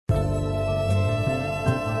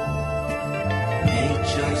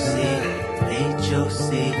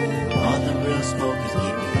HOC. All the real smokers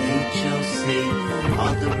give me HOC.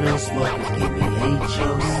 All the real smokers give me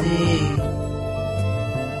HOC.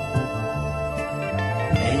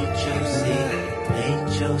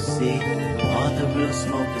 HOC. All the real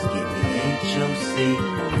smokers give me HOC.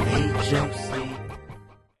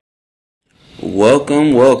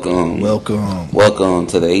 Welcome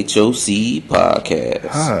to the HOC podcast.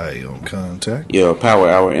 Hi, on Contact. Your Power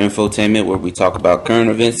Hour infotainment where we talk about current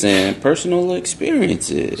events and personal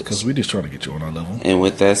experiences. Because we just trying to get you on our level. And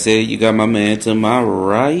with that said, you got my man to my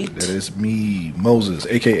right. That is me, Moses,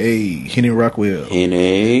 a.k.a. Henny Rockwell.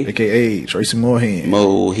 Henny. A.k.a. Tracy Mohan.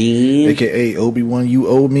 Mohin. A.k.a. Obi-Wan, you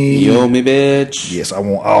owe me. You owe me, bitch. Yes, I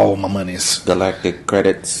want all my monies. Galactic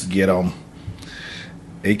credits. Get them.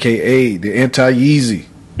 A.k.a. the anti-Yeezy.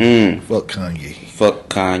 Fuck Kanye. Fuck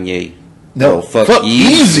Kanye. No, fuck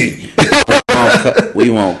Yeezy.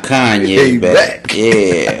 We want Kanye back.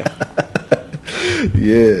 Yeah.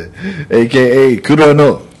 Yeah. A.k.a.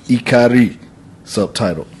 Kurono Ikari.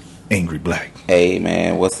 Subtitle, Angry Black. Hey,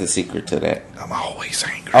 man, what's the secret to that? I'm always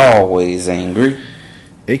angry. Always angry.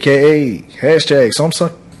 A.k.a. hashtag some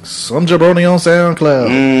jabroni on SoundCloud.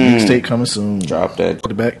 Mixtape coming soon. Drop that.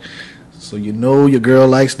 Put it back. So you know your girl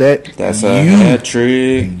likes that. That's a hat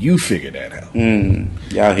trick. And you figure that out.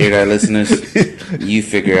 Y'all hear that, listeners? You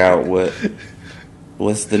figure out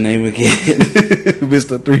what's the name again?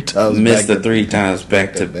 Mr. 3 times Mr. 3 times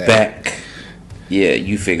back to back. Yeah,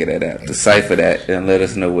 you figure that out. Decipher that and let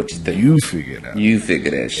us know what you think. You figure it out. You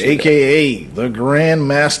figure that shit A.K.A. the Grand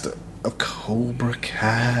Master of Cobra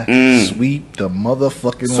Kai. Sweep the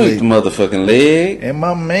motherfucking leg. Sweep the motherfucking leg. And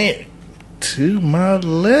my man, to my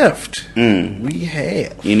left, we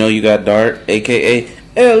have. You know you got Dart, a.k.a.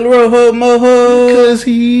 El Rojo Mojo. Because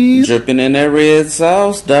he's dripping in that red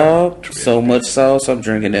sauce, dog. So much sauce, I'm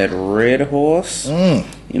drinking that red horse. You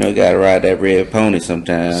know, you gotta ride that red pony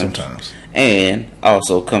sometimes. And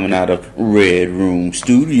also coming out of Red Room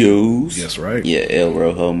Studios. That's right. Yeah, El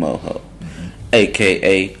Rojo Mojo.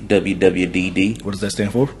 A.k.a. WWDD. What does that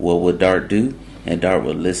stand for? What would Dart do? And Dart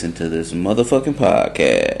would listen to this motherfucking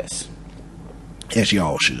podcast. As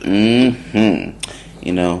y'all should.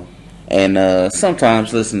 You know, and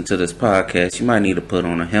sometimes listening to this podcast, you might need to put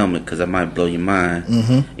on a helmet because I might blow your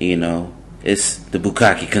mind. You know, it's the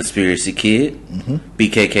Bukkake Conspiracy Kid.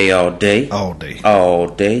 BKK all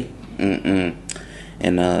day.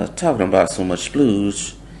 And talking about so much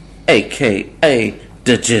blues, a.k.a.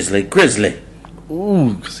 the Jizzly Grizzly.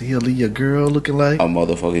 Ooh, because he'll leave your girl looking like a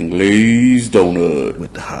motherfucking glazed donut.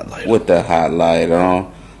 With the highlight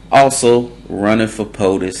on. Also, running for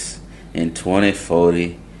POTUS in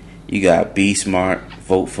 2040. You got Be Smart,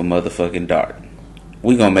 vote for motherfucking Dart.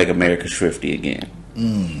 We gonna make America thrifty again.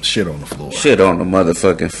 Shit on the floor. Shit on the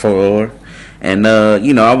motherfucking floor. And,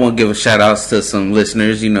 you know, I want to give a shout outs to some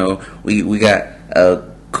listeners. You know, we got a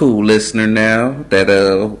cool listener now that,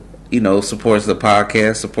 you know, supports the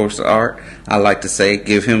podcast, supports the art. I like to say,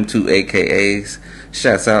 give him 2 AKAs.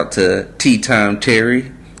 Shouts out to Tea Time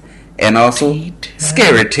Terry. And also,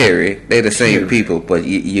 Scary Terry. They the same people, but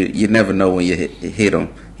you never know when you hit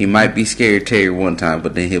them. He might be Scary Terry one time,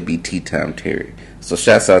 but then he'll be Tea Time Terry. So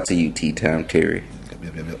shouts out to you, Tea Time Terry.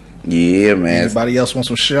 Yep. Yeah, man. Anybody else want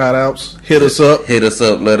some shout outs? Hit us up.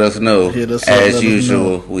 Let us know. As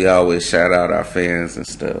usual, know. we always shout out our fans and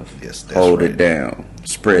stuff. Yes, that's Hold right. it down.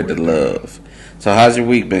 Spread the love. So how's your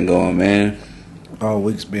week been going, man? All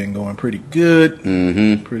week's been going pretty good.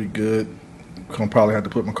 Pretty good. Gonna probably have to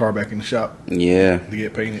put my car back in the shop. Yeah. To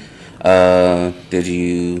get painted. Did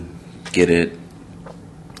you get it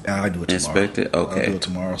I do it tomorrow. inspected? Okay. I'll do it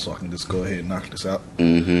tomorrow so I can just go ahead and knock this out.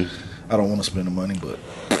 I don't want to spend the money, but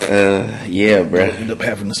yeah, bro. I'll end up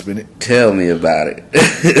having to spend it. Tell me about it.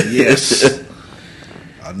 Yes.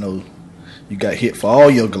 I know you got hit for all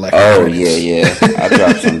your galactic credits. Yeah. I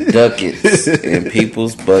dropped some ducats in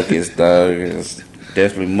people's buckets, dog. It's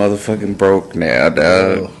definitely motherfucking broke now,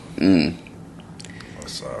 dog.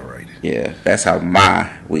 That's alright. Yeah, that's how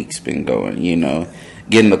my week's been going, you know.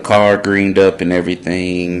 Getting the car greened up and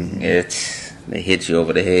everything. They hit you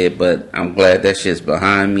over the head, but I'm glad that shit's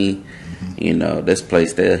behind me. You know, this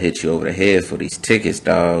place, they'll hit you over the head for these tickets,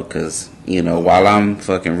 dog. Because, you know, while I'm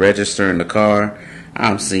fucking registering the car,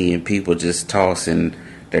 I'm seeing people just tossing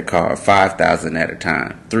their car 5,000 at a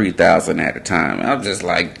time, 3,000 at a time. I'm just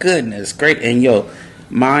like, goodness, great. And yo,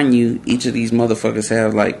 mind you, each of these motherfuckers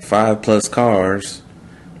have like 5+ cars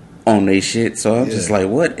on their shit. So I'm just like,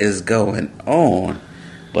 what is going on?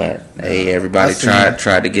 But hey, everybody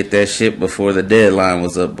tried to get that shit before the deadline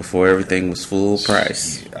was up, before everything was full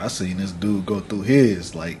price. I seen this dude go through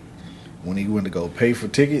his, like, when he went to go pay for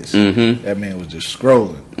tickets, that man was just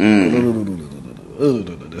scrolling.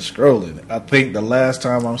 the scrolling. I think the last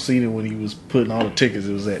time I'm seeing it when he was putting all the tickets,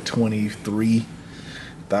 it was at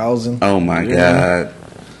 23,000. Oh my God!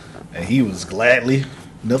 And he was gladly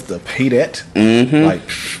enough to pay that. Like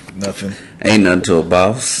nothing. Ain't nothing to a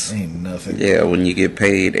boss. Ain't nothing. Yeah, when you get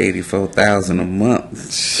paid $84,000 a month,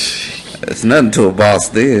 it's nothing to a boss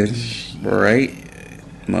then, right?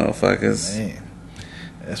 Motherfuckers. Man,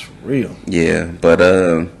 that's for real. Yeah, but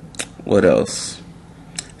what else?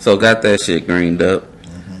 So got that shit greened up.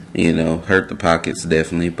 You know, hurt the pockets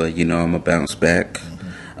definitely, but you know I'm gonna bounce back.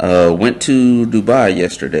 Went to Dubai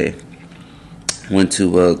yesterday. Went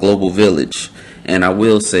to Global Village, and I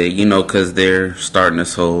will say, you know, because they're starting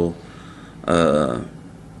this whole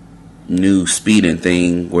new speeding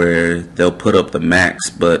thing where they'll put up the max,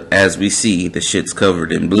 but as we see, the shit's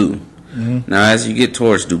covered in blue. Now, as you get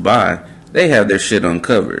towards Dubai, they have their shit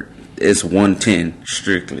uncovered. It's 110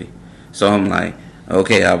 strictly. So I'm like,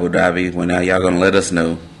 okay, Abu Dhabi, when now y'all gonna let us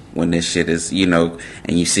know when this shit is, you know,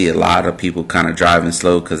 and you see a lot of people kind of driving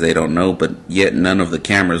slow because they don't know, but yet none of the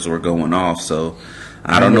cameras were going off. So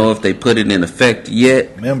I don't know if they put it in effect yet.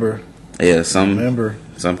 Yeah, some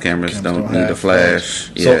cameras don't need to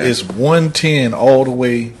flash. Yeah. So it's 110 all the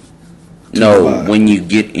way to no, Dubai. when you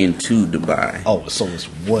get into Dubai. Oh, so it's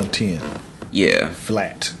 110 Yeah.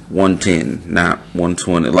 flat. 110, not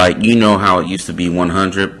 120. Like, you know how it used to be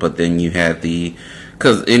 100, but then you had the,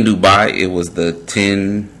 because in Dubai it was the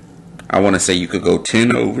 10, I want to say you could go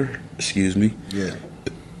 10 over, excuse me. Yeah.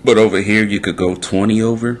 But over here you could go 20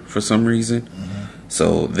 over for some reason.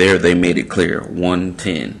 So there they made it clear,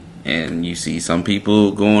 110. And you see some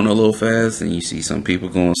people going a little fast and you see some people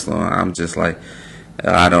going slow. I'm just like,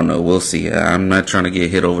 I don't know. We'll see. I'm not trying to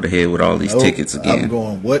get hit over the head with all these tickets again. I'm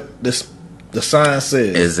going what the sign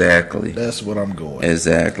says. Exactly. That's what I'm going.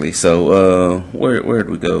 Exactly. So where'd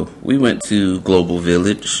we go? We went to Global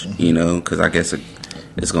Village, you know, because I guess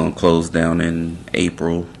it's going to close down in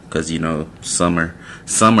April because, you know, summer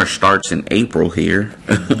starts in April here.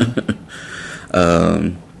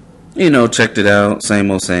 You know, checked it out.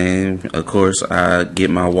 Same old same. Of course, I get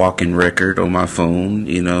my walking record on my phone.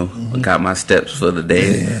 You know, got my steps for the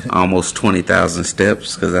day. Almost 20,000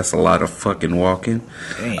 steps because that's a lot of fucking walking.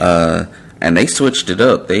 And they switched it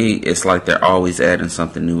up. It's like they're always adding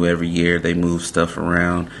something new every year. They move stuff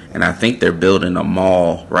around, and I think they're building a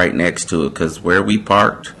mall right next to it. Because where we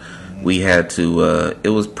parked, we had to. It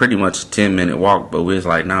was pretty much a 10-minute walk, but we was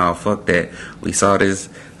like, nah, fuck that. We saw this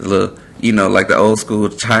little. You know, like the old school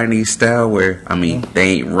Chinese style where, I mean,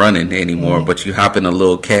 they ain't running anymore, but you hop in a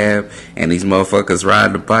little cab and these motherfuckers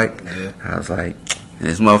ride the bike. I was like,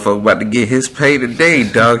 this motherfucker about to get his pay today,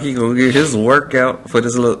 dog. He gonna get his workout for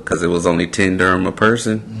this little, because it was only 10 dirham a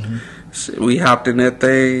person. So we hopped in that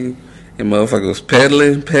thing and motherfucker was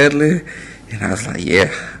pedaling. And I was like,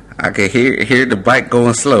 yeah, I can hear the bike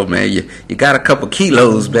going slow, man. You got a couple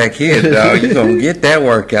kilos back here, dog. You gonna get that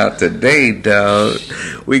workout today, dog.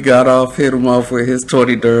 We got off, hit him off with his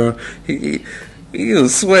 20 dirham. He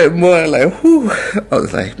was sweating more, like, whew. I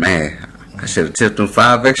was like, man, I should have tipped him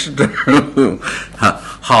 5 extra dirham.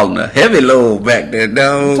 Hauling a heavy load back there,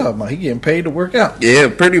 dog. Talking about he getting paid to work out. Yeah,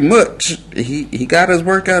 pretty much. He got his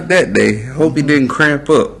workout that day. Hope he didn't cramp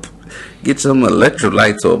up. Get some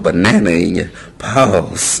electrolytes or a banana in your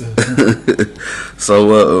paws.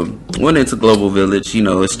 So, went into Global Village. You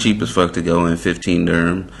know, it's cheap as fuck to go in, 15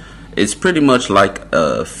 dirham. It's pretty much like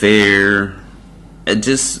a fair,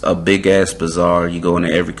 just a big ass bazaar. You go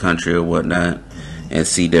into every country or whatnot and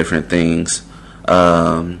see different things.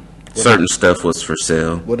 Certain stuff was for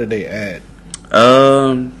sale. What did they add?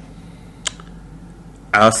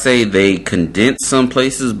 I'll say they condensed some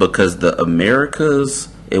places because the Americas,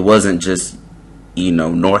 it wasn't just, you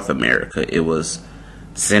know, North America. It was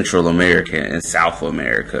Central America and South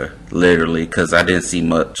America, literally, because I didn't see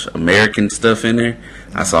much American stuff in there.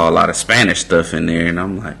 I saw a lot of Spanish stuff in there, and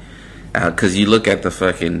I'm like, because you look at the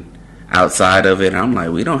fucking outside of it, and I'm like,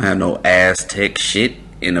 we don't have no Aztec shit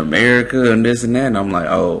in America and this and that. And I'm like,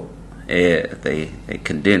 oh, yeah, they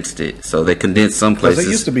condensed it. So they condensed some places. Because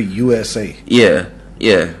it used to be USA. Yeah.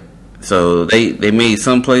 So they made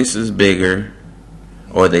some places bigger,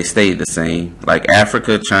 or they stayed the same. Like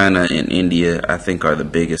Africa, China, and India, I think, are the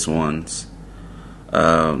biggest ones.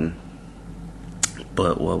 But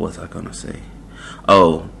what was I gonna say?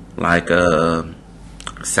 Oh, like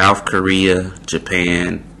South Korea,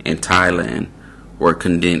 Japan, and Thailand were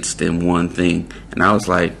condensed in one thing. And I was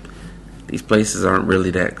like, these places aren't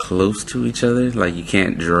really that close to each other. Like, you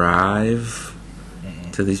can't drive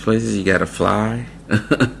to these places. You gotta fly.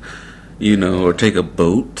 You know, or take a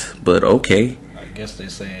boat. But okay. I guess they're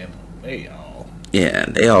saying, hey, all. Yeah,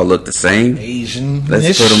 they all look the same. Asian.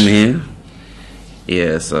 Let's put them in.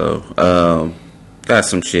 Yeah, so got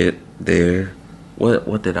some shit there.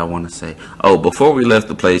 What did I want to say? Oh, before we left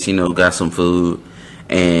the place, got some food,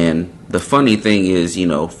 and the funny thing is,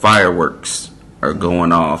 fireworks are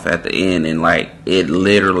going off at the end, and like it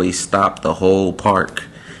literally stopped the whole park,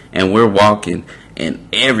 and we're walking, and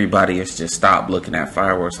everybody has just stopped looking at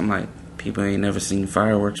fireworks. I'm like, people ain't never seen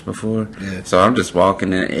fireworks before, so I'm just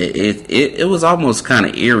walking, and it was almost kind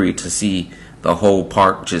of eerie to see the whole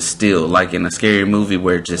park just still, like in a scary movie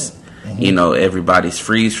where just everybody's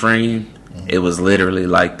freeze frame. It was literally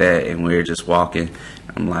like that, and we were just walking.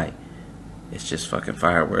 I'm like, it's just fucking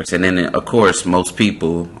fireworks. And then, of course, most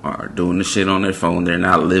people are doing the shit on their phone. They're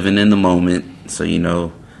not living in the moment, so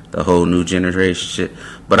the whole new generation shit.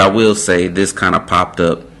 But I will say this kind of popped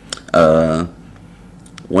up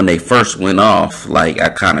when they first went off. Like, I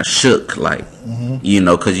kind of shook, like,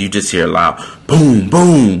 because you just hear a loud boom,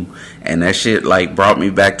 boom. And that shit, like, brought me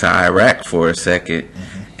back to Iraq for a second.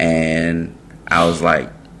 And I was like,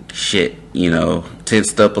 shit,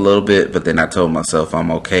 tensed up a little bit. But then I told myself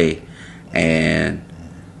I'm okay. And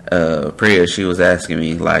Priya, she was asking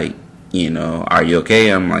me, like, are you okay?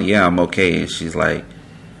 I'm like, yeah, I'm okay. And she's like,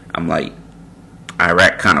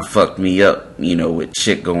 Iraq kind of fucked me up, with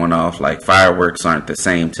shit going off. Like, fireworks aren't the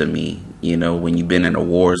same to me, when you've been in a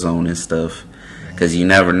war zone and stuff. Because you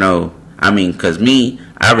never know. I mean, because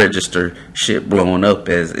I register shit blowing up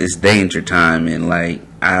as it's danger time. And, like,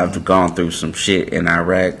 I've gone through some shit in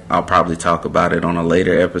Iraq. I'll probably talk about it on a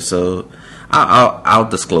later episode. I'll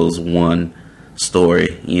disclose one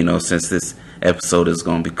story, since this episode is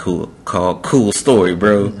going to be called Cool Story,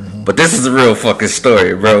 bro. But this is a real fucking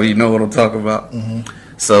story, bro. You know what I'm talking about?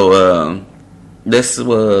 So, this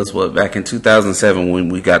was, back in 2007 when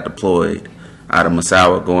we got deployed out of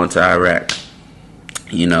Massawa going to Iraq.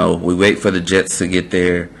 We wait for the jets to get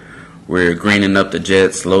there. We're greening up the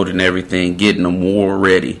jets, loading everything, getting them war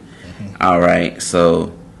ready. All right,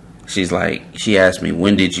 so she asked me,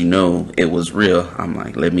 when did you know it was real? I'm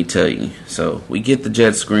like, let me tell you. So we get the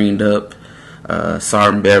jets screened up.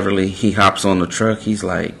 Sergeant Beverly, he hops on the truck. He's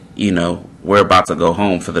like, we're about to go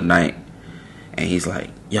home for the night. And he's like,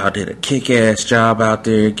 y'all did a kick-ass job out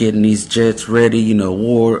there getting these jets ready.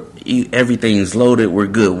 War, everything's loaded. We're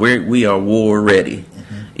good. We are war ready.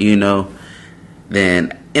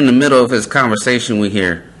 Then in the middle of his conversation, we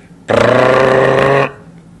hear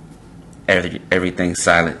everything's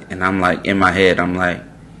silent. And I'm like, in my head, I'm like,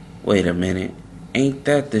 wait a minute. Ain't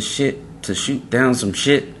that the shit to shoot down some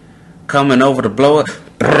shit coming over to blow up?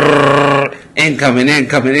 Incoming.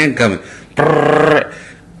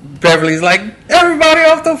 Beverly's like, everybody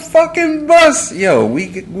off the fucking bus. Yo, we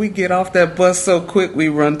get off that bus so quick, we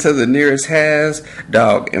run to the nearest Has.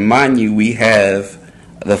 Dog, and mind you, we have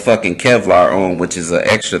the fucking Kevlar on, which is an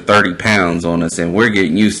extra 30 pounds on us, and we're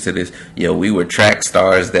getting used to this. Yo, we were track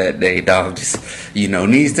stars that day, dog. Just,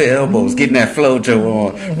 knees to elbows, getting that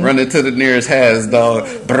Flojo on, running to the nearest Has, dog.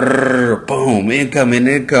 Brrr, boom,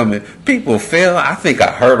 incoming. People fell. I think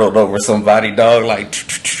I hurdled over somebody, dog, like,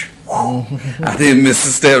 I didn't miss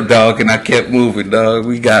a step, dog, and I kept moving, dog.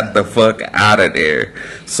 We got the fuck out of there.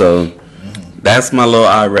 So, that's my little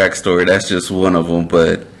Iraq story. That's just one of them,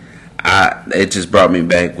 but it just brought me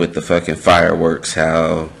back with the fucking fireworks,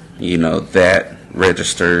 how, that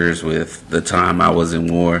registers with the time I was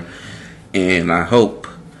in war. And I hope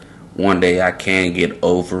one day I can get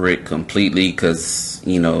over it completely, because,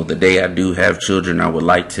 the day I do have children, I would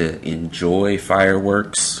like to enjoy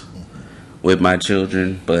fireworks with my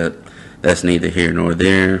children, but that's neither here nor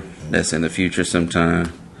there. That's in the future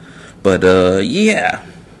sometime. But, yeah,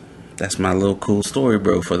 that's my little cool story,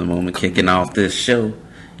 bro, for the moment, kicking off this show.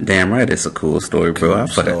 Damn right, it's a cool story, bro.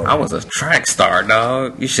 I was a track star,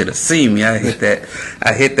 dog. You should have seen me. I hit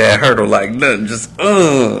that hurdle like nothing. Just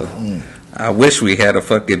I wish we had a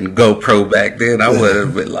fucking GoPro back then. I would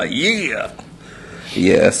have been like, yeah.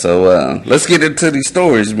 So let's get into these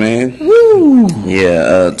stories, man. Woo!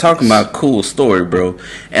 Yeah, talking about cool story, bro.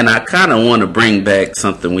 And I kind of want to bring back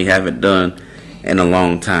something we haven't done in a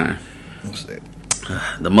long time. What's that?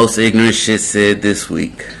 The most ignorant shit said this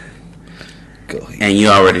week. And you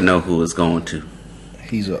already know who it's going to.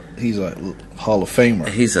 He's a Hall of Famer.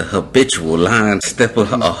 He's a habitual line stepper,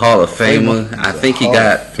 a Hall of Famer. I think he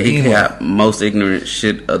got most ignorant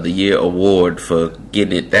shit of the year award for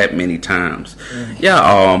getting it that many times. Y'all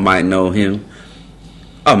all might know him.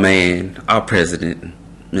 Oh man, our president,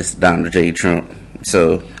 Mr. Donald J. Trump.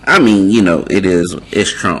 So I mean,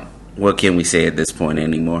 it's Trump. What can we say at this point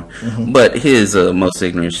anymore? But his most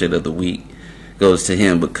ignorant shit of the week goes to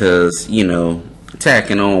him because,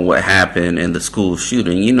 tacking on what happened in the school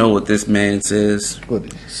shooting, you know what this man says? What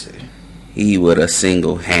did he say? He would have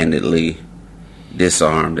single-handedly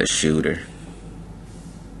disarmed the shooter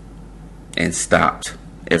and stopped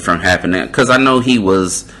it from happening. Because I know he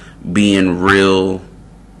was being real,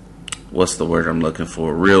 what's the word I'm looking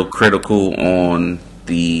for? Real critical on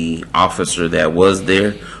the officer that was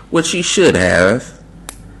there, which he should have.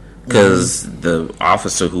 Because the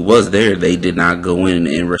officer who was there, they did not go in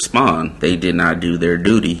and respond. They did not do their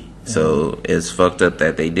duty. So it's fucked up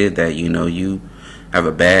that they did that. You know, you have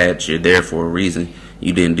a badge. You're there for a reason.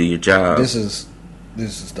 You didn't do your job. This is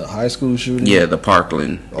the high school shooting? Yeah, the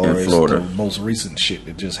Parkland in Florida. The most recent shit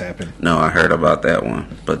that just happened? No, I heard about that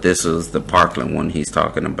one. But this is the Parkland one he's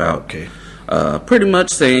talking about. Okay. Pretty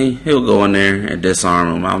much saying he'll go in there and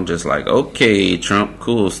disarm him. I'm just like, okay, Trump,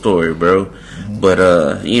 cool story, bro. Mm-hmm.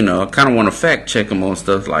 But, you know, I kind of want to fact check him on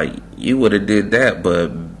stuff like, you would have did that,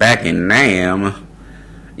 but back in Nam,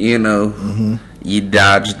 you know, you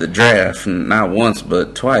dodged the draft not once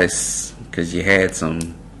but twice because you had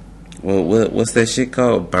some, well, what's that shit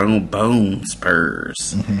called? Bone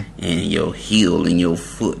spurs and your heel and your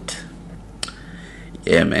foot.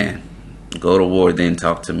 Yeah, man. Go to war, then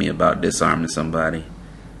talk to me about disarming somebody.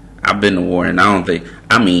 I've been to war, and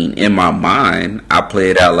in my mind, I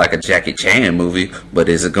play it out like a Jackie Chan movie, but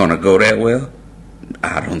is it going to go that well?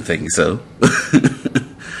 I don't think so.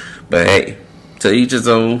 But hey, to each his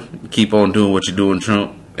own. Keep on doing what you're doing,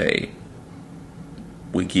 Trump. Hey,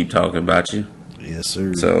 we keep talking about you. Yes,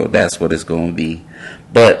 sir. So that's what it's going to be.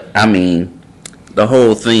 But, I mean, the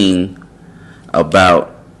whole thing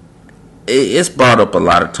about, it's brought up a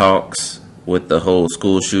lot of talks with the whole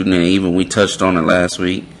school shooting, and even we touched on it last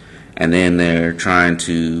week. And then they're trying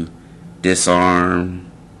to ban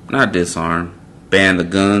the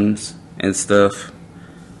guns and stuff.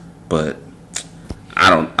 But I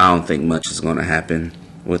don't think much is going to happen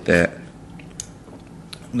with that.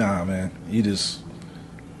 Nah, man. It's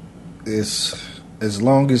as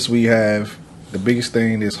long as we have, the biggest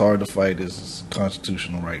thing that's hard to fight is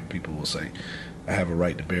constitutional right. People will say, I have a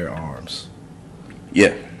right to bear arms.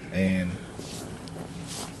 Yeah. And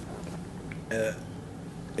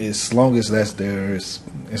as long as that's there, it's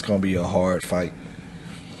going to be a hard fight.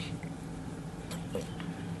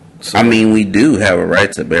 So, I mean, we do have a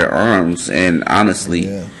right to bear arms, and honestly,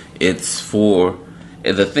 it's for,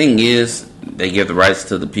 the thing is, they give the rights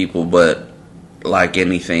to the people, but like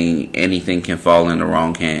anything can fall in the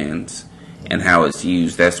wrong hands, and how it's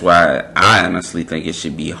used. That's why I honestly think it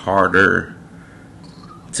should be harder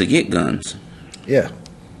to get guns. Yeah.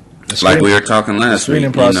 Like we were talking last week.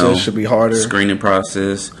 Screening process should be harder. Screening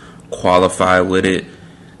process, qualify with it.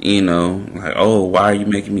 You know, like, oh, why are you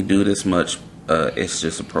making me do this much? It's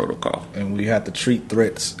just a protocol. And we have to treat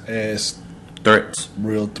threats as threats.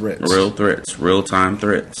 Real threats. Real threats. Real-time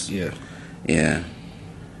threats. Yeah. Yeah.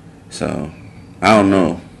 So, I don't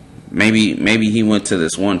know. Maybe he went to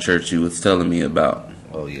this one church you was telling me about.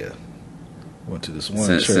 Oh, yeah. Went to this one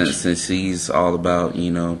church. Since he's all about, you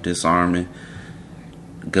know, disarming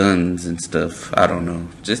guns and stuff. I don't know.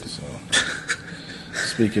 Just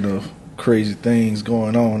speaking of crazy things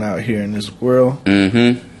going on out here in this world.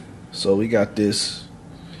 So we got this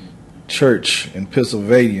church in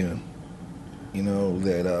Pennsylvania, you know,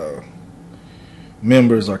 that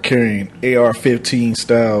members are carrying AR-15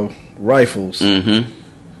 style rifles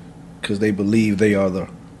because they believe they are the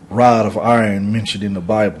rod of iron mentioned in the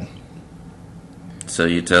Bible. So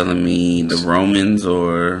you're telling me the Romans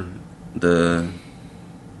or the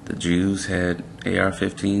Jews had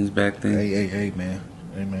AR-15s back then? Hey, man.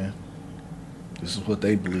 Hey, man. This is what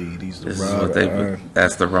they believe.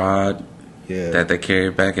 That's the rod yeah. that they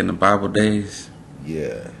carried back in the Bible days?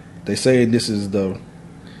 Yeah. They say this is the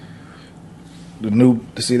new...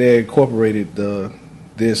 See, they incorporated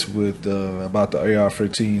this with about the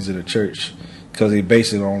AR-15s in the church because they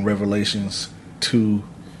base it on Revelations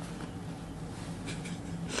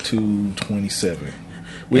 2:27,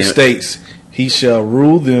 which states, he shall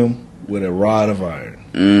rule them with a rod of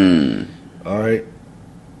iron. All right?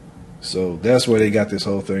 So that's where they got this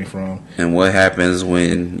whole thing from. And what happens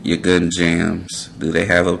when your gun jams? Do they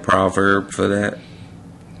have a proverb for that?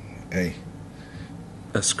 Hey.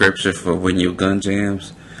 A scripture for when your gun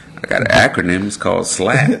jams? I got an acronym. It's called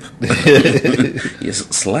SLAP. You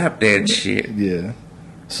slap that shit. Yeah.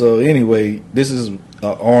 So anyway, this is an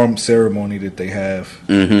armed ceremony that they have.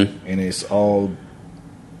 And it's an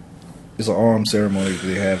armed ceremony that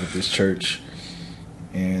they have at this church.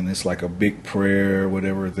 And it's like a big prayer,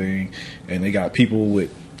 whatever thing. And they got people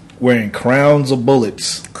wearing crowns of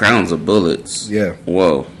bullets. Crowns of bullets? Yeah.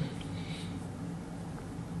 Whoa.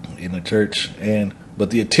 In the church. But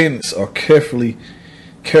the attendants are carefully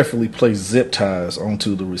place zip ties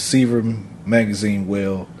onto the receiver magazine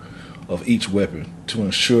well of each weapon to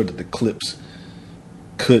ensure that the clips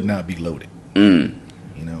could not be loaded. Mm.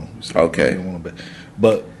 You know. So Okay. they didn't want to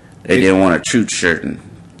but They didn't want a chooch shirt.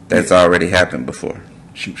 That's already happened before.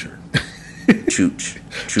 shoot shirt. Chooch.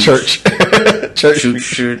 Church. Church. Chooch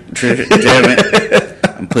shirt. Damn it.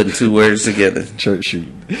 I'm putting two words together. Church shoot.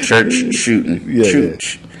 Church shooting. Yeah,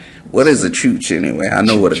 Chooch. What is a chooch anyway? I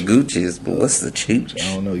know what a gooch is, but what's the chooch?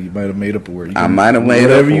 I don't know. You might have made up a word. I might have made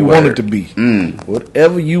whatever up a you word. want it to be.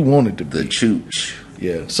 Whatever you want it to The be. chooch.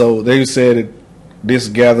 Yeah. So they said that this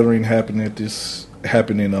gathering happened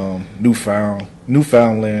in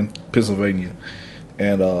Newfoundland, Pennsylvania,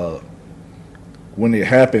 and when it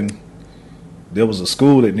happened, there was a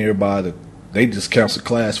school that nearby that they just canceled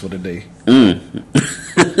class for the day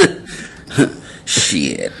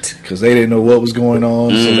Shit. because they didn't know what was going on.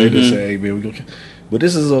 So they just said, "Hey man, we go." But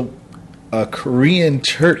this is a Korean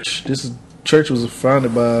church. Church was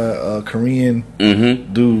founded by a Korean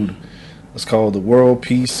dude. It's called the World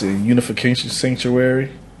Peace and Unification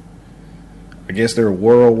Sanctuary. I guess they're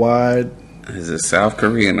worldwide. Is it South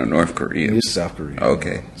Korean or North Korean? It's South Korean.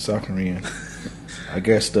 Okay. South Korean. I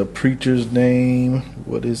guess the preacher's name.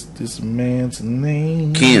 What is this man's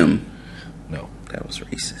name? Kim. No. That was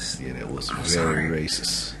racist. Yeah, that was sorry. very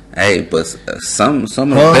racist. Hey, but some of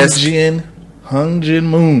the best. Hung Jin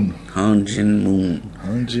Moon. Hung Jin Moon.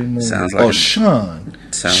 Hung Jin Moon. Sounds like Sean.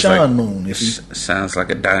 Sounds Sean like, Moon. Sounds like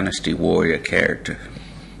a Dynasty Warrior character.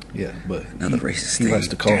 Yeah, but Another racist he thing. likes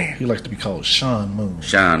to He likes to be called Sean Moon.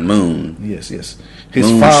 Sean Moon. Yes. His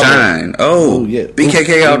Moonshine. Oh, yeah.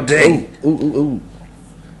 BKK all day. Ooh.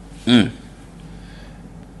 Mm.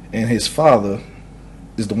 And his father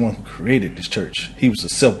is the one who created this church. He was the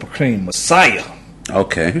self-proclaimed Messiah.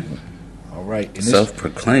 Okay. All right. And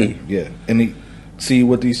Self-proclaimed. yeah. And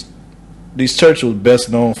what these churches was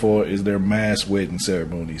best known for is their mass wedding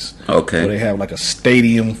ceremonies. Okay. Where they have like a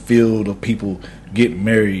stadium filled of people getting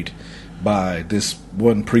married by this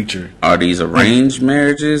one preacher. Are these arranged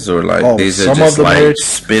marriages or like these are some just of the like marriages-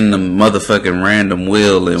 spin the motherfucking random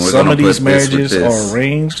wheel and we're Some gonna of these put this with marriages this? are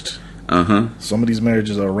arranged. Some of these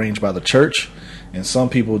marriages are arranged by the church, and some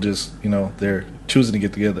people just, they're choosing to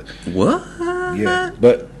get together. What? Yeah,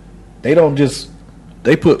 but they don't just,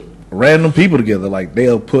 they put random people together. Like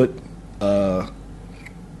they'll put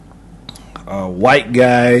a white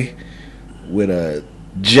guy with a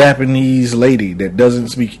Japanese lady that doesn't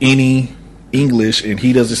speak any English and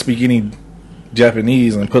he doesn't speak any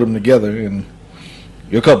Japanese and put them together and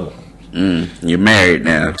you're a couple. You're married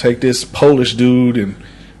now. Take this Polish dude and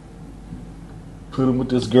put him with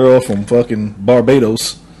this girl from fucking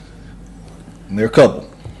Barbados and they're a couple.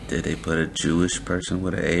 Did they put a Jewish person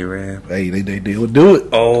with an Arab? Hey, they would do it.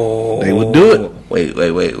 Oh, They would do it.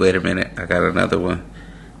 Wait a minute. I got another one.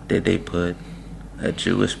 Did they put a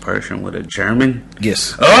Jewish person with a German?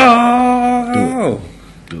 Yes. Oh,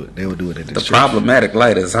 Do it. They would do it at this the church. problematic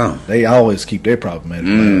light is on They always keep their problematic.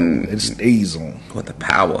 It stays on. with the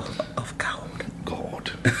power of God.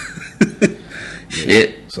 God.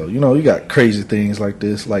 Shit. So, you got crazy things like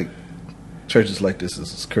this. Like, churches like this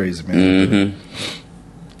is crazy, man.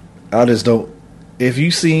 I just don't. If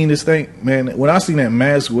you seen this thing, man, when I seen that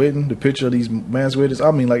mass wedding, the picture of these mass weddings,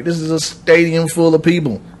 I mean, like, this is a stadium full of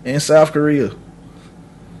people in South Korea.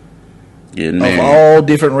 Getting Of married. all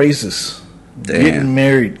different races. Damn. Getting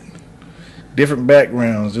married. Different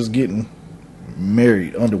backgrounds, just getting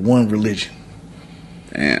married under one religion.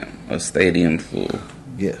 Damn. A stadium full.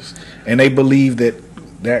 Yes, and they believe that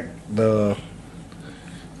the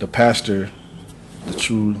pastor,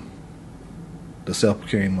 the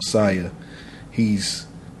self-proclaimed Messiah, he's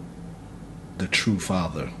the true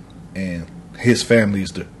father, and his family is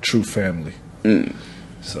the true family.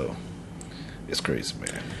 So it's crazy,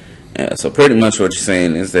 man. Yeah, so pretty much what you're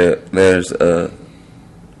saying is that there's a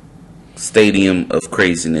stadium of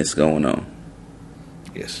craziness going on.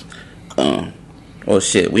 Yes. Oh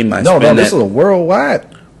shit, we might No, spend this that is a worldwide.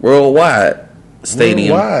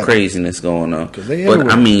 stadium Worldwide. craziness going on. 'Cause they But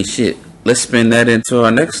everywhere. I mean, shit, let's spin that into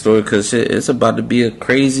our next story because it's about to be a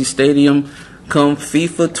crazy stadium come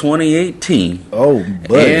FIFA 2018 Oh,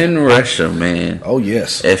 buddy. in Russia, man. Oh,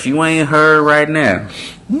 yes. If you ain't heard right now,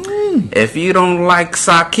 if you don't like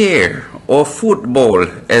soccer or football,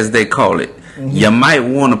 as they call it, you might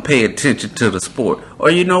want to pay attention to the sport. Or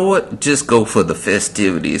you know what? Just go for the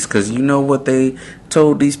festivities. Because you know what they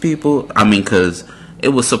told these people? I mean, because it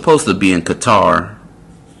was supposed to be in Qatar.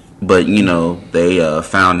 But, they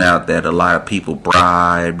found out that a lot of people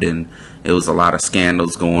bribed and it was a lot of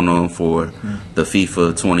scandals going on for the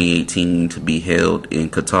FIFA 2018 to be held in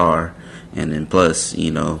Qatar. And then plus,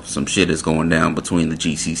 some shit is going down between the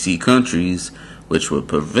GCC countries, which would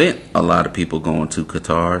prevent a lot of people going to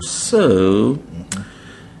Qatar. So,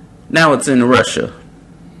 now it's in Russia.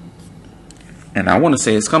 And I want to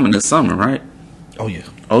say it's coming this summer, right? Oh yeah.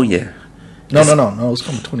 Oh yeah. No. It's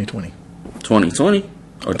coming 2020. 2020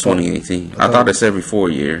 or 2018? I thought it's every 4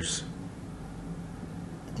 years.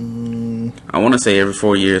 I want to say every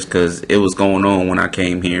 4 years because it was going on when I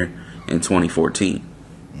came here in 2014.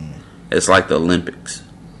 It's like the Olympics.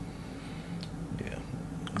 Yeah.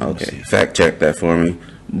 Okay, fact check that for me.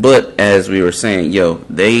 But as we were saying,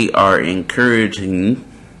 they are encouraging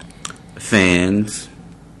fans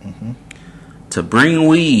to bring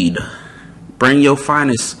weed. Bring your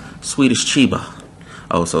finest Swedish Chiba.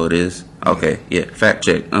 Oh, so it is? Okay, yeah, fact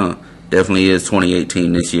check. Definitely is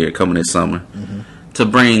 2018 this year, coming this summer. To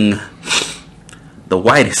bring the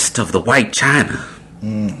whitest of the white China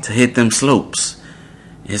to hit them slopes.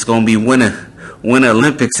 It's gonna be winter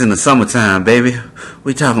Olympics in the summertime, baby.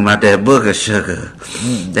 We talking about that booger sugar,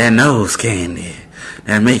 that nose candy,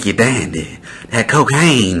 that make you dandy, that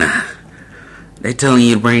cocaine. They telling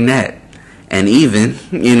you to bring that. And even,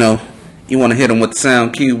 you want to hit them with the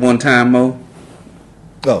sound cue one time, Mo?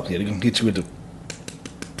 Oh, yeah, they're going to get you with the...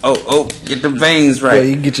 Oh, get the veins right. Yeah,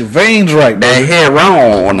 you can get your veins right, that baby. hair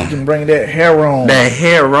on. You can bring that hair on. That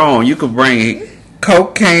hair on. You can bring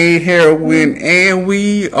cocaine, heroin, and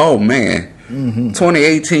weed. Oh, man.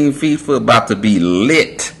 2018 FIFA about to be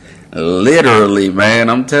lit. Literally, man.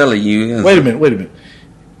 I'm telling you. Wait a minute.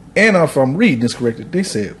 And if I'm reading this correctly, they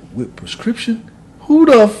said with prescription? Who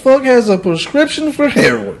the fuck has a prescription for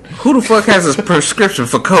heroin? Who the fuck has a prescription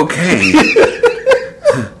for cocaine?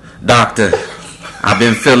 Doctor, I've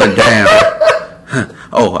been feeling down.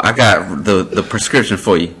 Oh, I got the prescription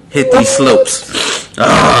for you. Hit these slopes.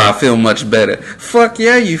 I feel much better. Fuck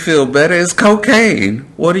yeah, you feel better. It's cocaine.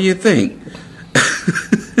 What do you think?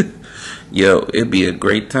 Yo, it'd be a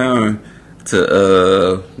great time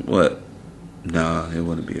to what? No, it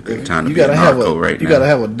wouldn't be a great time to be a narco right now. You gotta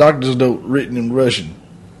have a doctor's note written in Russian.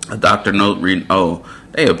 A doctor note written. Oh,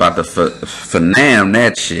 they about to fanam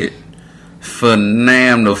that shit.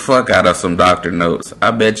 Fanam the fuck out of some doctor notes.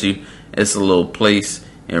 I bet you it's a little place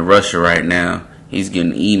in Russia right now. He's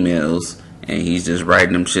getting emails and he's just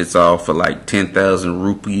writing them shits off for like 10,000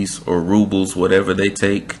 rupees or rubles, whatever they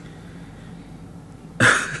take.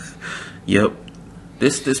 Yep.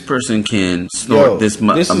 This person can snort this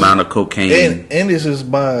amount of cocaine. And this is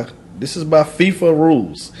by FIFA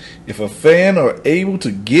rules. If a fan are able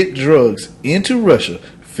to get drugs into Russia,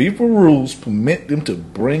 FIFA rules permit them to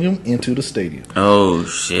bring them into the stadium. Oh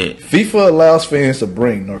shit! FIFA allows fans to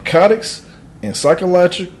bring narcotics and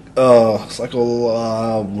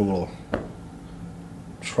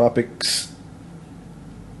tropics,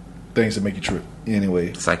 things that make you trip.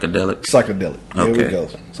 Anyway, psychedelic. There we go.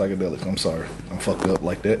 Psychedelics. I'm sorry, I'm fucked up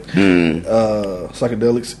like that.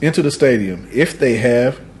 Psychedelics into the stadium if they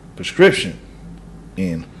have prescription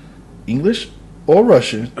in English or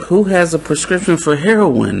Russian. Who has a prescription for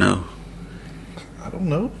heroin though? I don't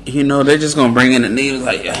know. They're just gonna bring in the needle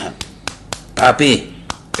like, Papi.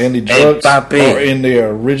 And the drugs are in their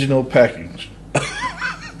original package.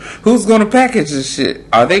 Who's gonna package this shit?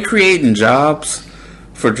 Are they creating jobs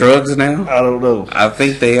for drugs now? I don't know. I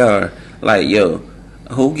think they are. Like,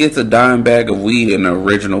 who gets a dime bag of weed in the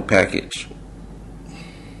original package?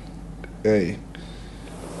 Hey.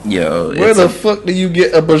 Where the fuck do you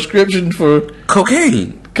get a prescription for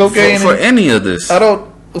cocaine? Cocaine for any of this?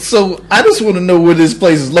 So I just want to know where this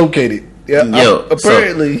place is located. Yeah.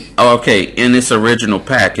 Apparently. Okay, in its original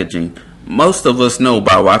packaging, most of us know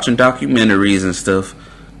by watching documentaries and stuff,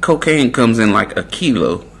 cocaine comes in like a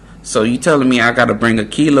kilo. So you telling me I gotta bring a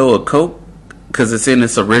kilo of coke because it's in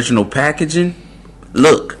its original packaging?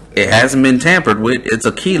 Look, it hasn't been tampered with. It's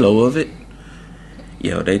a kilo of it.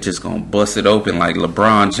 They just gonna bust it open like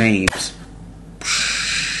LeBron James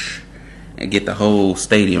and get the whole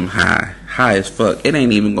stadium high as fuck. It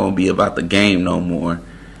ain't even gonna be about the game no more.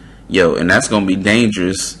 And that's gonna be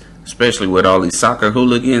dangerous, especially with all these soccer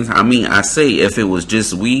hooligans. I mean, I say if it was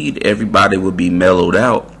just weed, everybody would be mellowed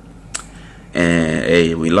out. And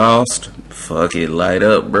hey, we lost. Fuck it, light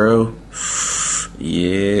up, bro.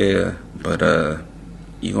 Yeah, but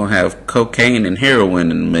you gonna have cocaine and heroin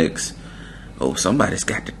in the mix. Oh, somebody's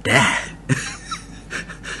got to die.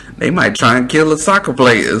 They might try and kill the soccer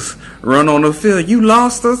players. Run on the field. You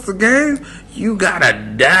lost us the game. You gotta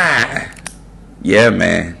die. Yeah,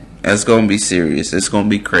 man. That's gonna be serious. It's gonna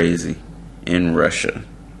be crazy in Russia.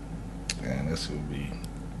 Man, this will be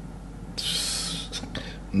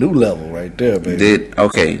new level right there, baby.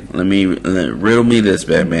 Riddle me this,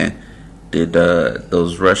 Batman. Did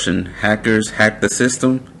those Russian hackers hack the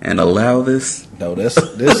system and allow this? No, this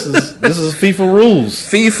is FIFA rules.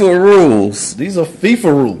 FIFA rules. These are FIFA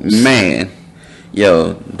rules. Man,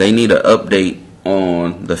 they need an update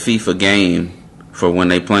on the FIFA game for when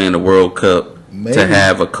they play in the World Cup Maybe. to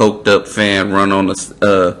have a coked up fan run on the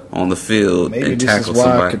field Maybe and this tackle is why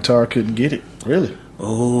somebody. Qatar couldn't get it. Really?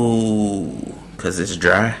 Oh, because it's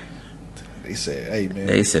dry. They said, "Hey man,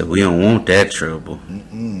 They said we don't want that trouble.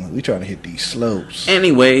 we trying to hit these slopes."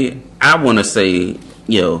 Anyway, I want to say,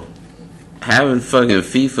 having fucking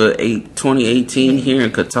FIFA 2018 here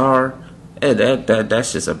in Qatar,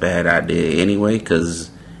 that's just a bad idea anyway, because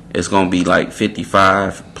it's gonna be like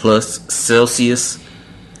 55 plus Celsius.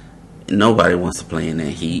 Nobody wants to play in that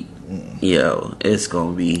heat. It's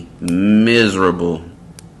gonna be miserable.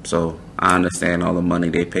 So I understand all the money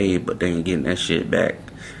they paid, but they ain't getting that shit back.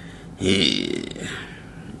 Yeah,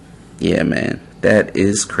 man, that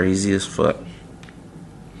is crazy as fuck.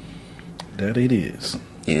 That it is.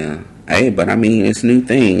 Yeah. Hey, but I mean, it's new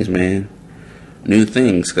things, man. New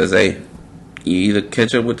things, because, hey, you either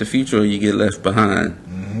catch up with the future or you get left behind.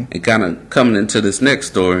 And kind of coming into this next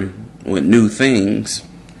story with new things,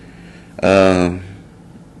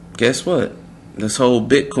 guess what? This whole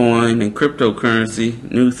Bitcoin and cryptocurrency,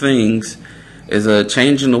 new things, is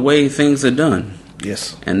changing the way things are done.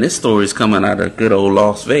 Yes. And this story is coming out of good old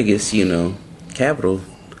Las Vegas, capital.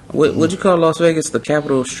 What'd you call Las Vegas? The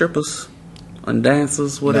capital of strippers and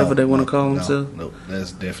dancers, whatever they want to call themselves? No,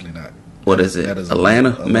 that's definitely not. What is it?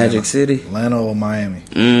 Atlanta? Magic City? Atlanta or Miami?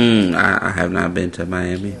 I have not been to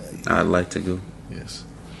Miami. I'd like to go. Yes.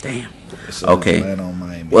 Damn. It's Okay. Atlanta or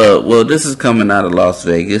Miami. Well, this is coming out of Las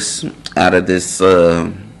Vegas, out of this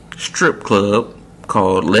strip club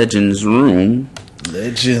called Legends Room.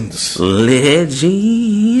 Legends.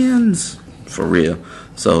 For real.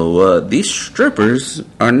 So these strippers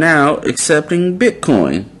are now accepting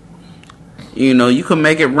Bitcoin. You can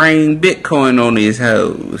make it rain Bitcoin on these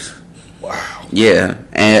hoes. Wow. Yeah,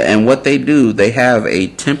 and what they do, they have a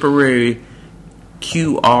temporary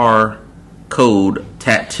QR code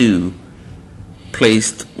tattoo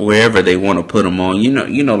placed wherever they want to put them on.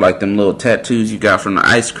 Like them little tattoos you got from the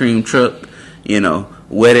ice cream truck.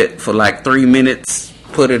 Wet it for like 3 minutes,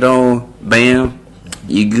 put it on, bam,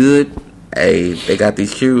 you good. Hey, they got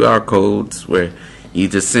these QR codes where you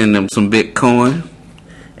just send them some Bitcoin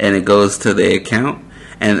and it goes to their account.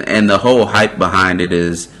 And the whole hype behind it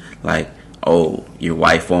is like, oh, your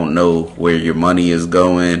wife won't know where your money is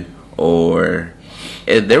going, or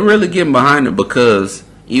they're really getting behind it because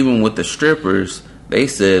even with the strippers, they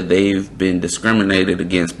said they've been discriminated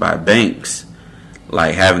against by banks,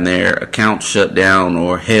 like having their accounts shut down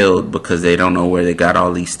or held because they don't know where they got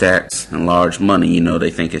all these stats and large money.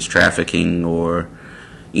 They think it's trafficking or,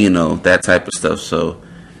 that type of stuff. So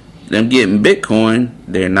them getting Bitcoin,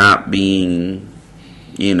 they're not being,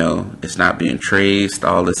 it's not being traced,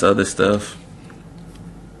 all this other stuff.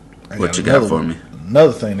 What you got for me?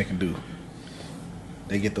 Another thing they can do.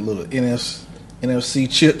 They get the little NFC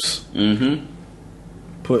chips.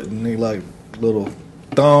 Put in they like little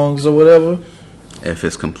thongs or whatever. If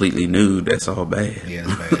it's completely nude, that's all bad. Yeah,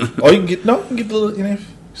 it's bad. Or you can get the little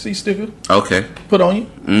NFC sticker. Okay. Put on you.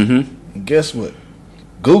 And guess what?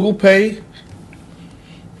 Google Pay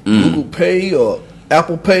or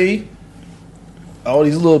Apple Pay, all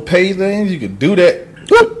these little pay things, you can do that.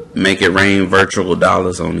 Whoop. Make it rain virtual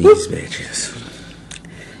dollars on these bitches.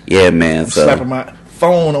 Yeah, man. I'm slapping my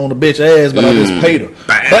phone on the bitch ass, but I just paid her.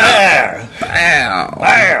 Bow.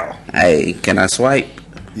 Bow. Hey, can I swipe?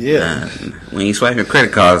 Yeah. We ain't swiping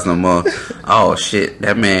credit cards no more. Oh shit,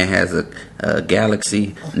 that man has a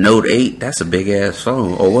Galaxy Note 8. That's a big ass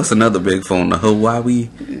phone. Or what's another big phone? The Huawei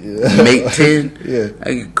Mate 10. Yeah.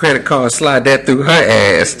 Credit card, slide that through her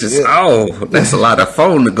ass. That's a lot of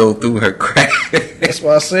phone to go through her crack. That's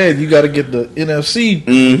why I said you got to get the NFC.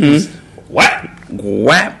 Whap.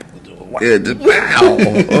 Yeah, just pow.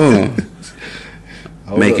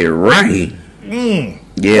 Make it rain.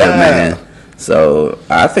 Yeah, Wow. man. So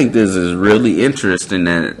I think this is really interesting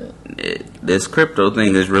that this crypto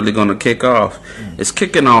thing is really going to kick off. It's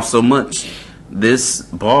kicking off so much. This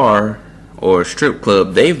bar or strip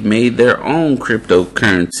club, they've made their own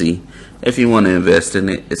cryptocurrency. If you want to invest in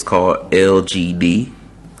it, it's called LGD.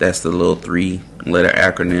 That's the little 3-letter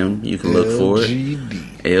acronym. You can look for it.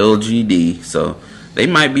 LGD. So they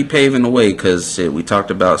might be paving the way because we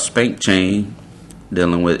talked about Spank Chain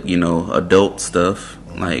dealing with, adult stuff.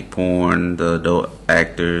 Like porn, the adult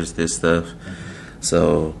actors, this stuff.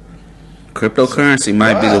 So cryptocurrency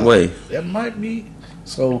might be the way. That might be.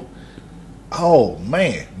 So, oh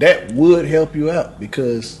man, that would help you out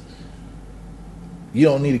because you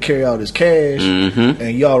don't need to carry out this cash,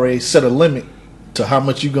 and you already set a limit to how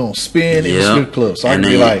much you gonna spend in the strip club. So I can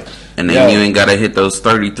be like, and then you ain't gotta hit those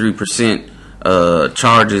 33%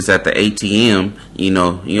 charges at the ATM. You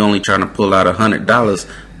only trying to pull out $100.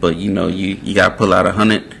 But you know, you got to pull out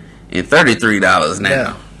 $133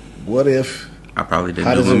 now. What if? I probably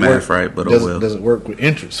didn't do my math right, but oh well. Does it work with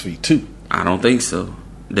interest fee too? I don't think so.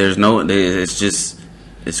 It's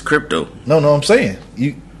crypto. No, I'm saying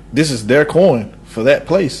this is their coin for that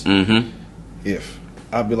place. Mm-hmm. If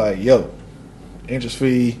I'd be like, yo, interest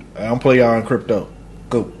fee, I'm play y'all in crypto.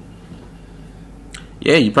 Go.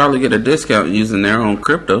 Yeah, you probably get a discount using their own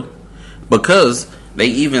crypto. Because they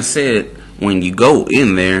even said when you go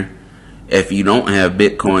in there, if you don't have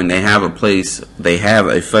Bitcoin, they have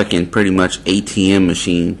a fucking pretty much ATM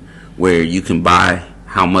machine where you can buy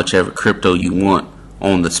how much ever crypto you want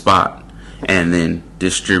on the spot and then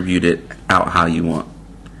distribute it out how you want.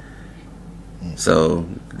 So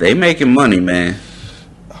they making money, man.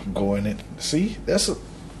 I'm going in. See, you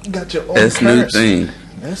got your own. That's currency. New thing.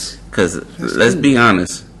 Because let's be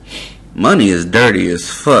honest, money is dirty as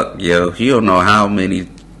fuck, yo. You don't know how many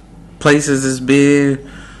places it's been.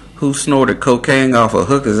 Who snorted cocaine off a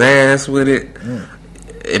hooker's ass with it?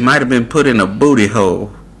 It might have been put in a booty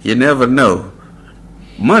hole. You never know.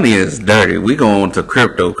 Money is dirty. We go on to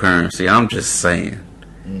cryptocurrency. I'm just saying.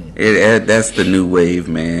 That's the new wave,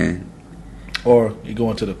 man. Or you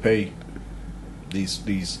go into the pay.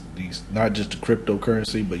 These not just the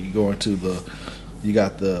cryptocurrency, but you go into you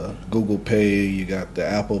got the Google Pay, you got the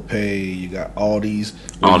Apple Pay, you got all these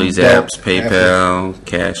apps, PayPal,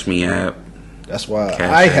 Cash Me app. That's why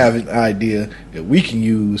I have an idea that we can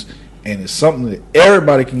use, and it's something that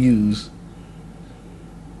everybody can use,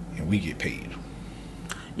 and we get paid.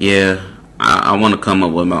 Yeah, I want to come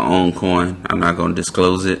up with my own coin. I'm not going to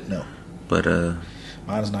disclose it. No. But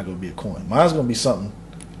mine's not going to be a coin. Mine's going to be something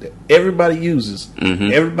that everybody uses,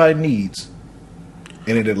 everybody needs,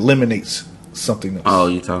 and it eliminates something else. Oh,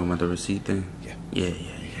 you talking about the receipt thing? Yeah.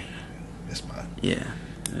 That's mine. Yeah.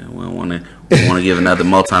 We don't want to give another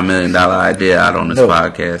multi-million-dollar idea out on this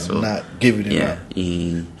podcast. So I'm not giving it out.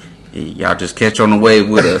 Y'all just catch on the wave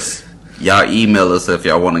with us. Y'all email us if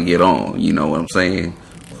y'all want to get on. You know what I'm saying?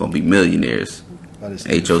 We're going to be millionaires.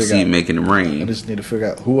 HOC making it rain. I just need to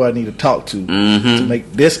figure out who I need to talk to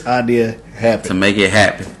make this idea happen. To make it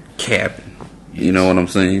happen. Yes. You know what I'm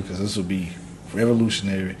saying? Because this will be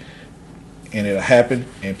revolutionary. And it'll happen,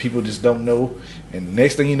 and people just don't know. And the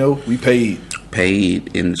next thing you know, we paid.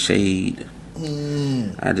 Paid in the shade.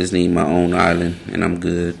 I just need my own island, and I'm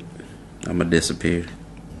good. I'm going to disappear.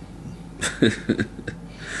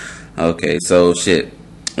 Okay, so shit.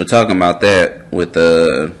 We're talking about that with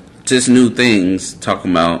just new things,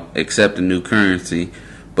 talking about accepting new currency.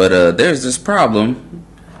 But there's this problem,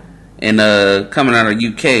 and coming out of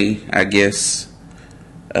UK, I guess.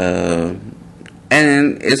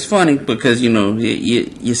 And it's funny because, you know,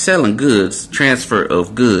 you're selling goods, transfer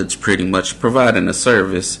of goods pretty much, providing a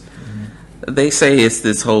service. They say it's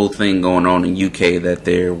this whole thing going on in UK that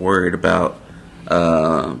they're worried about.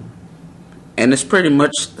 And it's pretty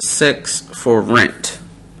much sex for rent.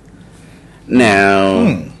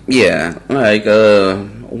 Now, yeah, like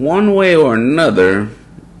one way or another,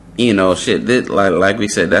 you know, shit, like we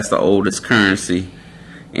said, that's the oldest currency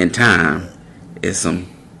in time. It's some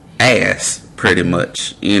ass. Pretty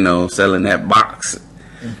much, you know, selling that box.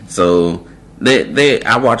 So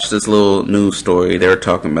I watched this little news story. They were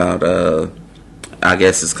talking about I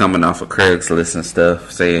guess it's coming off of Craigslist and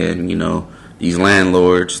stuff, saying, you know, these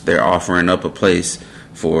landlords, they're offering up a place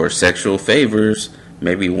for sexual favors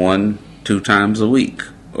maybe 1-2 times a week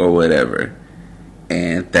or whatever,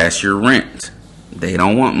 and that's your rent. They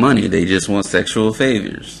don't want money, they just want sexual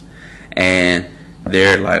favors. And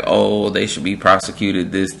they're like, oh, they should be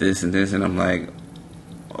prosecuted, this, and this. And I'm like,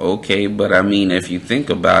 okay, but I mean, if you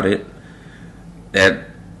think about it,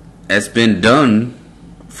 that's been done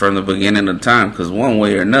from the beginning of time. Because one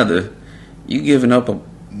way or another, you giving up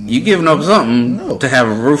something to have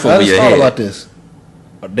a roof over your head. I just thought about this.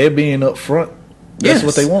 Are they being up front? That's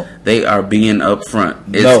what they want? They are being up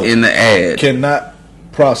front. It's in the ad. Cannot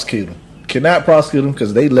prosecute them.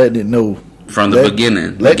 Because they letting it know. From the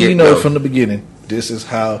beginning. Let me know from the beginning. This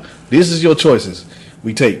is your choices.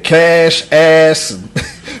 We take cash, ass, and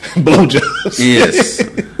blowjobs. Yes.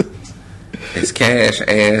 It's cash,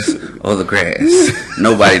 ass, or the grass.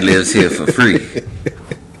 Nobody lives here for free.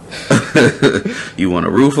 You want a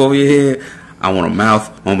roof over your head? I want a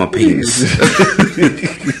mouth on my penis.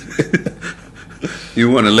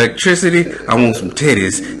 You want electricity? I want some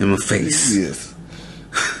titties in my face. Yes.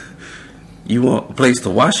 You want a place to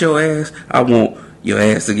wash your ass? I want your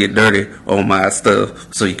ass to get dirty on my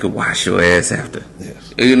stuff so you can wash your ass after.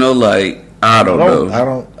 Yes. You know, like, I don't know.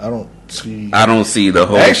 I don't see the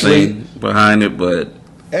whole thing behind it, but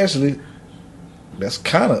actually that's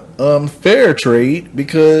kind of unfair trade,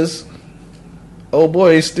 because old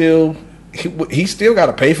boy is still he still got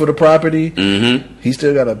to pay for the property. Mm-hmm. He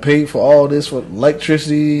still got to pay for all this for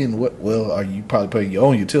electricity and what? Well, are you probably paying your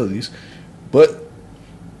own utilities? But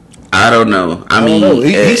I don't know. I mean, don't know.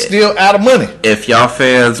 He's still out of money. If y'all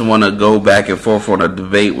fans want to go back and forth on a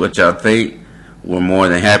debate, what y'all think, we're more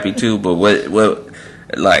than happy to. But what,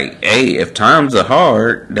 like, hey, if times are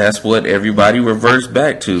hard, that's what everybody reverts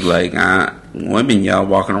back to. Like, women, y'all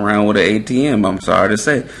walking around with an ATM. I'm sorry to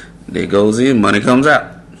say, it goes in, money comes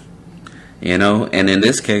out. You know, and in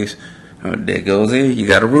this case, that goes in, you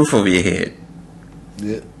got a roof over your head.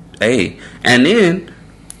 Yeah. Hey, and then,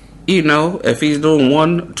 you know, if he's doing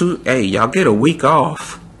 1, 2, hey, y'all get a week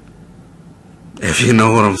off. If you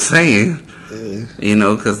know what I'm saying. Yeah. You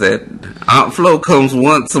know, because that Aunt Flo comes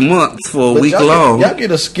once a month for a week long. Y'all get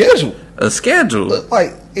a schedule. A schedule. But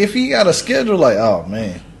like, if he got a schedule, like, oh,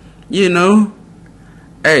 man. You know,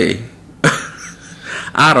 hey.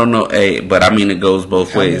 I don't know, hey, but I mean, it goes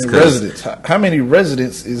both ways. How many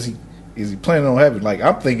residents is he planning on having? Like,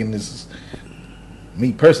 I'm thinking this is,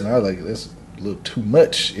 me personally, I was like, that's a little too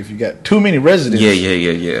much. If you got too many residents,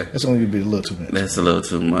 Yeah. that's only be a little too much. That's a little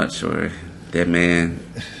too much, or that man,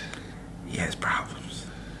 he has problems.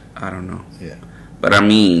 I don't know. Yeah. But I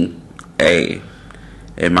mean, hey,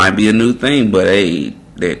 it might be a new thing, but hey,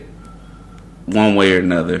 that one way or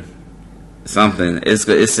another, something, it's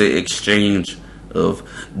an exchange of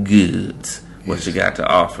goods, what you got to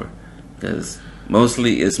offer, because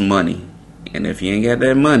mostly it's money, and if you ain't got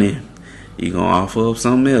that money, you gonna offer up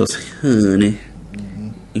something else, honey.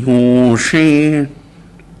 You know what I'm saying?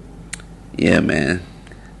 Yeah, man.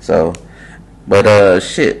 So, but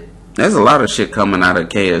shit, there's a lot of shit coming out of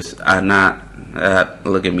KFC.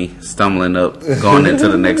 Look at me stumbling up, going into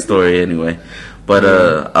the next story anyway. But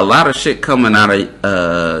a lot of shit coming out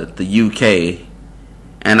of the UK.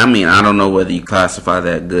 And I mean, I don't know whether you classify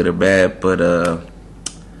that good or bad, but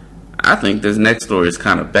I think this next story is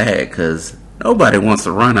kind of bad because nobody wants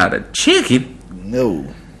to run out of chicken.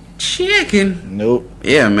 No. Chicken? Nope.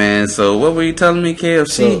 Yeah, man. So what were you telling me, KFC?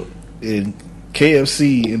 So in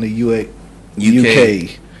KFC in the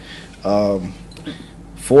UK,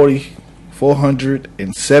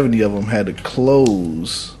 470 of them had to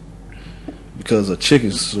close because of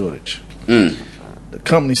chicken shortage. The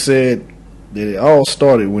company said that it all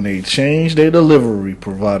started when they changed their delivery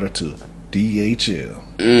provider to DHL.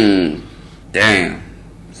 Damn.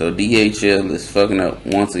 So DHL is fucking up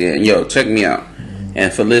once again. Yo, check me out.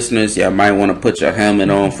 And for listeners, y'all might want to put your helmet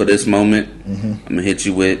on for this moment. I'm going to hit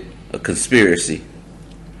you with a conspiracy.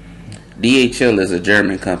 DHL is a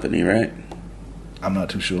German company, right? I'm not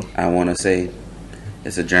too sure. I want to say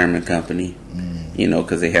it's a German company. You know,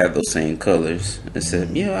 because they have those same colors. It said,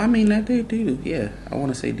 yeah, I mean, that they do. Yeah, I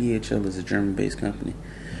want to say DHL is a German-based company.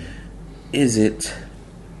 Is it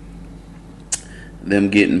them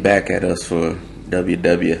getting back at us for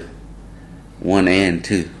WW 1 and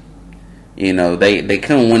 2? You know, they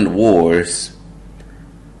couldn't win the wars,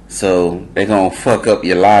 so they gonna fuck up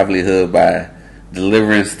your livelihood by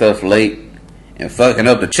delivering stuff late and fucking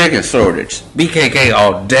up the chicken shortage. BKK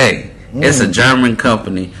all day. It's a German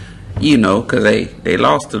company. You know, because they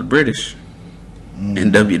lost to the British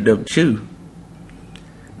in WW2.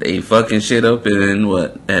 They fucking shit up, and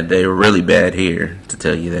what? They were really bad here, to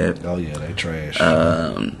tell you that. Oh, yeah, they trash.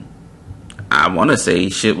 I want to say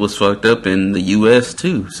shit was fucked up in the U.S.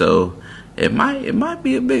 too, so it might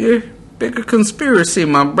be a bigger conspiracy,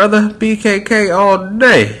 my brother. BKK all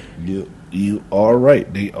day. You are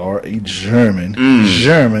right. They are a German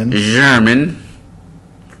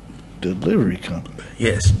delivery company.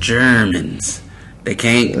 Yes, Germans. They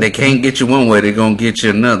can't get you one way. They're gonna get you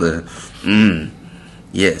another.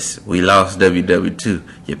 Yes, we lost WW2.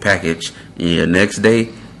 Your package. Your next day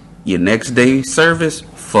service.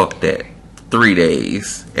 Fuck that. 3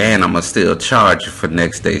 days, and I'ma still charge you for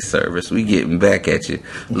next day service. We getting back at you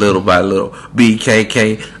little by little.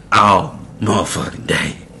 BKK all motherfucking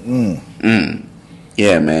day.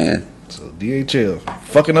 Yeah, man. So DHL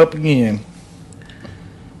fucking up again.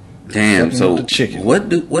 Damn. So what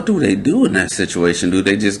do they do in that situation? Do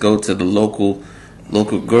they just go to the local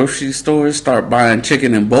grocery stores, start buying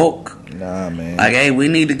chicken in bulk? Nah, man. Like, hey, we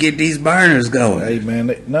need to get these burners going. Hey, man.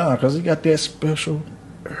 Because he got that special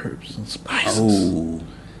herbs and spices. Oh,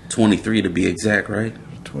 23 to be exact, right?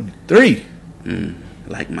 23.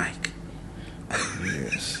 Like Mike.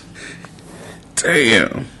 Yes.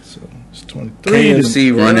 Damn. So it's 23.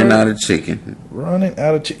 KFC running out of chicken. Running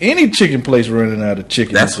out of chicken. Any chicken place running out of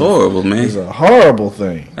chicken. That's horrible, man. It's a horrible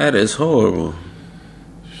thing. That is horrible.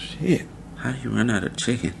 Shit. How you run out of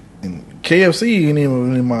chicken? And KFC ain't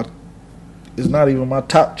even in my. It's not even my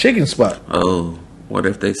top chicken spot. Oh, What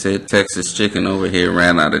if they said Texas Chicken over here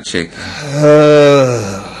ran out of chicken?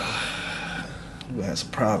 We had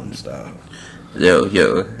some problems, dog. Yo,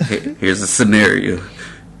 here's a scenario.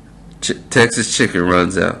 Texas Chicken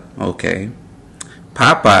runs out. Okay.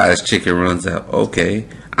 Popeye's chicken runs out. Okay.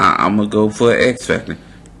 I'm going to go for X Factor.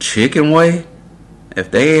 Chicken Way? If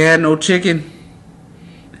they ain't had no chicken...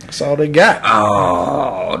 That's all they got.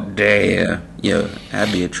 Oh, damn. Yo,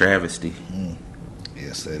 that'd be a travesty.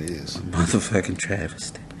 Yes, that is. A motherfucking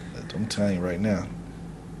travesty. I'm telling you right now,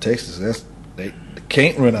 Texas, they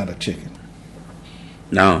can't run out of chicken.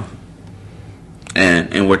 No.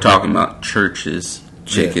 And we're talking about Church's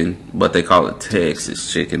chicken, but they call it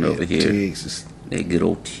Texas chicken over here. Texas. That good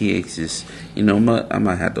old Texas. You know what? I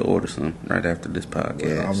might have to order some right after this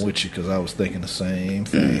podcast. Well, I'm with you because I was thinking the same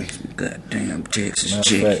thing. Goddamn Texas Matter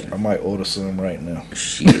chicken. of fact, I might order some right now.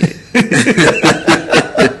 Shit.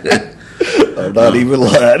 I'm not even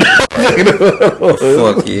lying.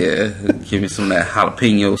 Fuck yeah. Give me some of that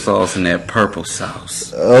jalapeno sauce and that purple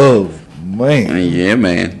sauce. Oh, man. Yeah,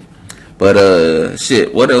 man. But,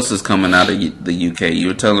 shit, what else is coming out of the UK? You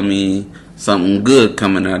were telling me something good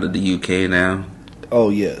coming out of the UK now. Oh,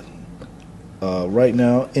 yeah. Right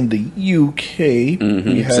now in the UK,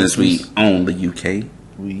 we have since we own the UK.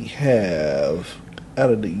 We have,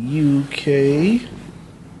 out of the UK,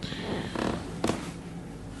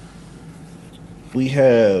 we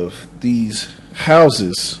have these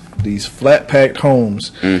houses, these flat-packed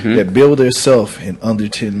homes that build themselves in under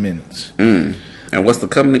 10 minutes. And what's the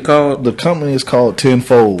company called? The company is called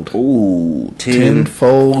Tenfold. Ooh,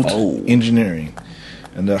 Tenfold Engineering.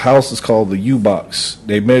 And the house is called the U-Box.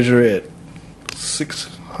 They measure at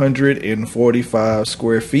 645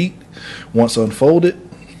 square feet. Once unfolded,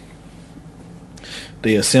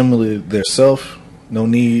 they assemble it themselves. No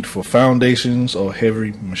need for foundations or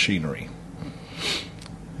heavy machinery.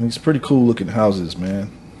 And it's pretty cool looking houses,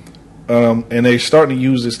 man. And they're starting to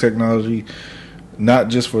use this technology not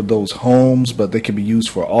just for those homes, but they can be used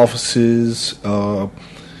for offices,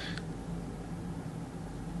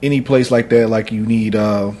 any place like that. Like you need,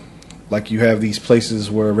 like you have these places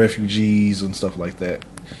where refugees and stuff like that.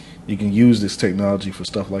 You can use this technology for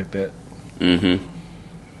stuff like that.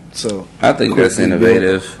 So I think that's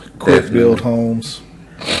innovative. Quick build homes.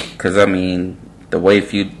 Because I mean, the way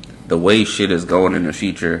shit is going in the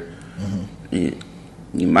future,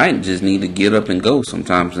 you might just need to get up and go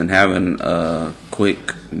sometimes. And having a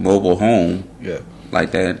quick mobile home, like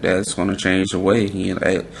that's going to change the way.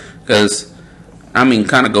 Because I mean,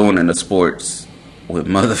 kind of going into sports with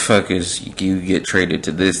motherfuckers, you get traded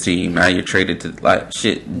to this team. Now you're traded to like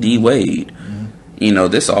shit. D Wade. You know,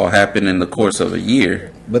 this all happened in the course of a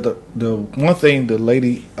year. But the one thing, the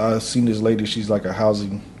lady, I've seen this lady, she's like a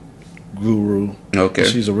housing guru. Okay.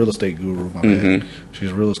 She's a real estate guru, my bad.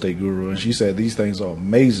 She's a real estate guru. And she said these things are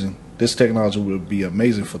amazing. This technology would be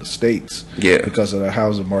amazing for the states. Yeah. Because of the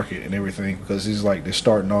housing market and everything. Because it's like they're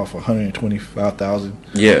starting off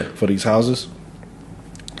 $125,000 for these houses.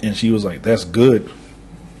 And she was like, that's good.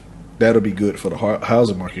 That'll be good for the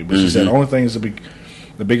housing market. But she said the only thing is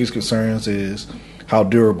the biggest concerns is how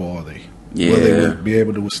durable are they? Yeah. Will they would be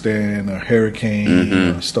able to withstand a hurricane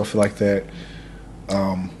or stuff like that?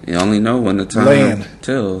 You only know when the time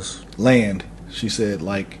tells. Land. She said,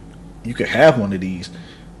 like, you could have one of these,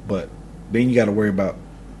 but then you got to worry about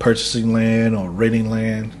purchasing land or renting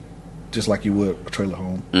land, just like you would a trailer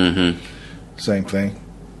home. Same thing.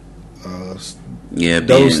 Those being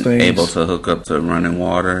things, able to hook up to running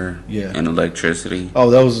water and electricity. Oh,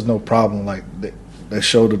 that was no problem. Like they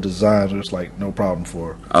showed the designs. It was like no problem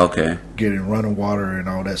for getting running water and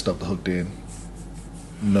all that stuff hooked in.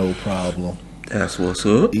 No problem. That's what's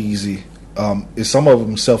up. Easy. Some of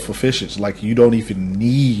them self-sufficient. Like you don't even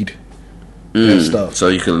need that stuff. So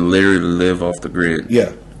you can literally live off the grid.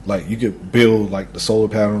 Yeah, like you could build like the solar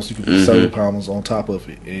panels. You could put solar panels on top of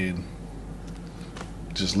it and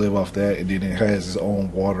just live off that. And then it has its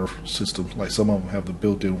own water system. Like some of them have the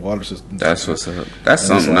built-in water system. That's what's up. That's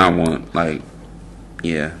something I want. Like,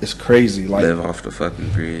 it's crazy. Like live off the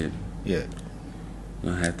fucking grid. Yeah.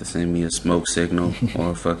 You'll have to send me a smoke signal or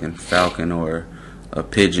a fucking falcon or a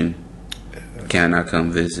pigeon. Can I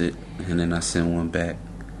come visit? And then I send one back.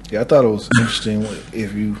 Yeah, I thought it was interesting.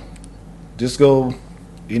 If you just go,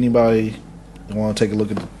 anybody want to take a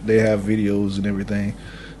look at, they have videos and everything.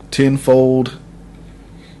 Tenfold.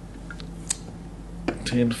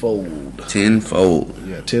 Yeah,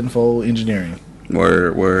 Tenfold Engineering.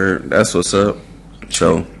 Word. That's what's up.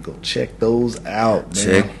 So go check those out, man.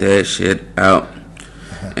 Check that shit out.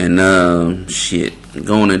 And shit,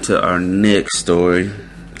 going into our next story,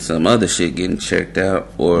 some other shit getting checked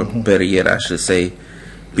out, or better yet, I should say,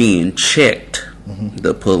 being checked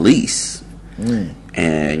the police.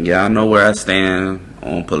 And y'all know where I stand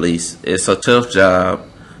on police. It's a tough job,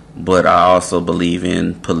 but I also believe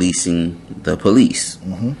in policing the police.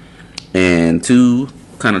 And two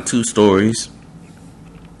stories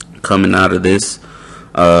coming out of this.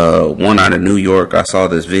 One out of New York. I saw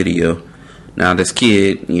this video. Now this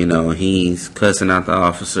kid, you know, he's cussing out the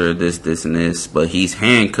officer, this and this, but he's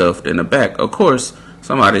handcuffed in the back. Of course,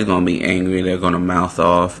 somebody's gonna be angry. They're gonna mouth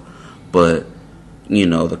off, but you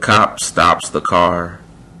know, the cop stops the car,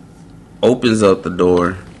 opens up the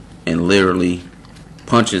door, and literally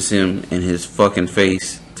punches him in his fucking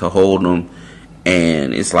face to hold him.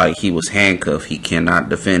 And it's like he was handcuffed. He cannot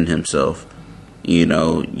defend himself. You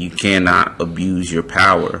know, you cannot abuse your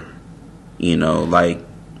power. You know, like,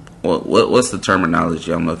 what's the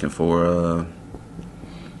terminology I'm looking for?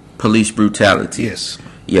 Police brutality.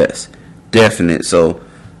 Yes, definite. So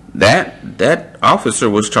that officer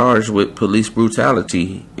was charged with police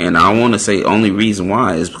brutality, and I want to say only reason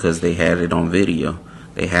why is because they had it on video.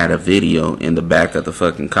 They had a video in the back of the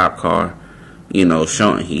fucking cop car, you know,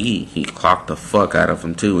 showing he clocked the fuck out of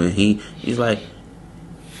him too, and he's like,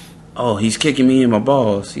 oh, he's kicking me in my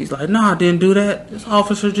balls. He's like, no, I didn't do that. This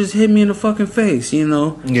officer just hit me in the fucking face, you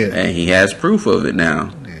know. Yeah. And he has proof of it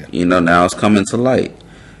now. Yeah. You know, now it's coming to light.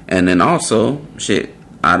 And then also, shit,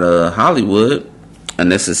 out of Hollywood.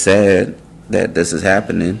 And this is sad that this is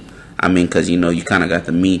happening. I mean, because, you know, you kind of got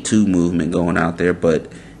the Me Too movement going out there,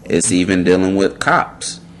 but it's even dealing with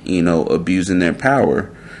cops, you know, abusing their power.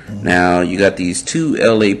 Now, you got these two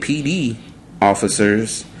LAPD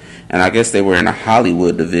officers, and I guess they were in a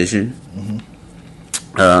Hollywood division.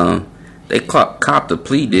 They copped a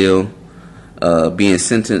plea deal, being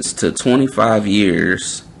sentenced to 25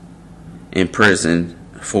 years in prison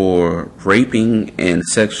for raping and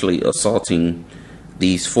sexually assaulting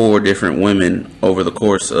these 4 different women over the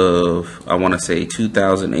course of, I want to say,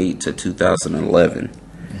 2008 to 2011.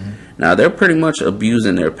 Now, they're pretty much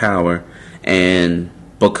abusing their power, and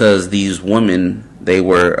because these women, they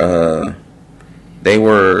were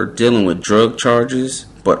dealing with drug charges,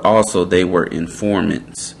 but also they were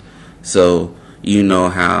informants. So, you know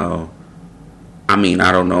how, I mean,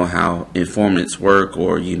 I don't know how informants work,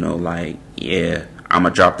 or, you know, like, yeah, I'm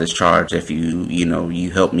going to drop this charge if you know, you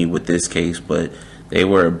help me with this case, but they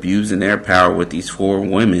were abusing their power with these 4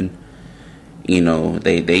 women. You know,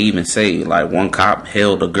 they even say, like, one cop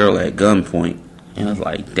held a girl at gunpoint. And I was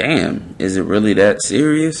like, damn, is it really that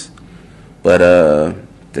serious? But,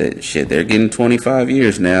 they're getting 25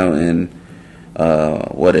 years now. And,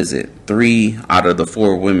 what is it? 3 out of the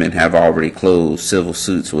 4 women have already closed civil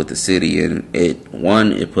suits with the city. And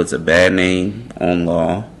it puts a bad name on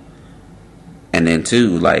law. And then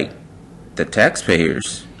 2, like, the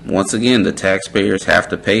taxpayers. Once again, the taxpayers have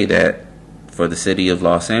to pay that for the city of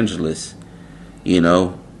Los Angeles, you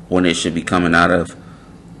know, when it should be coming out of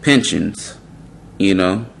pensions, you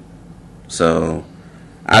know. So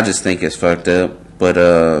I just think it's fucked up. But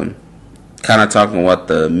kind of talking about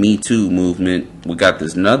the Me Too movement, we got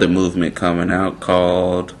this another movement coming out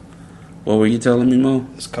called, what were you telling me, Mo?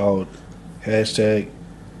 It's called hashtag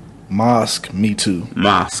Mosque Me Too.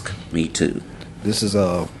 Mosque Me Too. This is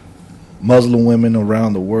Muslim women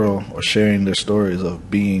around the world are sharing their stories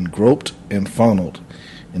of being groped and funneled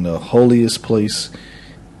in the holiest place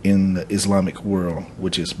in the Islamic world,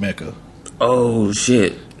 which is Mecca. Oh,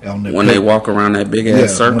 shit. When they walk around that big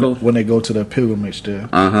ass circle? When they go to their pilgrimage there.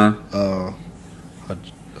 Hajj.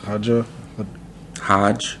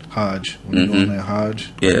 When they go on that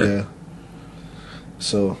Hajj. Yeah.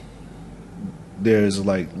 So, there's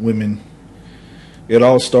like women. It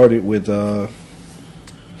all started with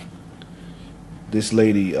this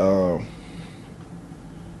lady,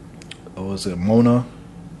 was it Mona?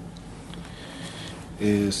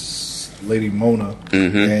 Is Lady Mona,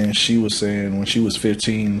 and she was saying when she was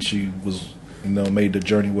 15, she was, you know, made the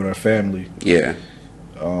journey with her family. Yeah.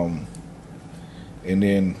 And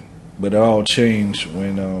then, but it all changed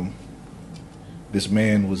when this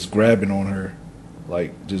man was grabbing on her,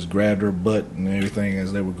 like just grabbed her butt and everything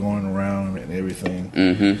as they were going around and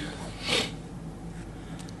everything.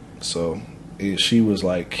 So she was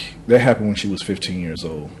like, that happened when she was 15 years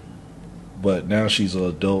old. But now she's an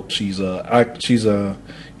adult. She's a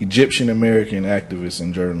Egyptian American activist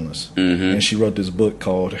and journalist, and she wrote this book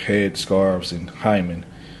called Head Scarves and Hymen.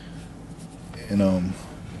 And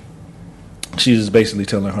she was basically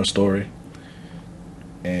telling her story.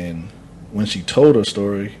 And when she told her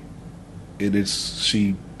story, it just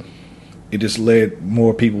led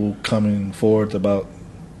more people coming forward about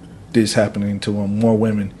this happening to them. More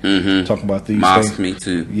women talking about these Mosque things. Me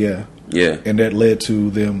Too. Yeah. Yeah. And that led to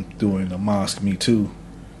them doing a Mosque Me Too.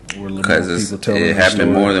 because it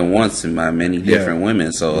happened more than once in by many different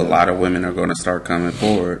women. So a lot of women are going to start coming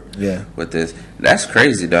forward. With this. That's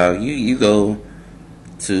crazy, dog. You go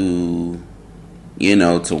to,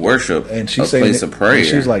 to worship, and she's a place of prayer.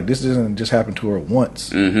 She's like, this doesn't just happen to her once.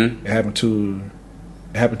 Mm-hmm. It happened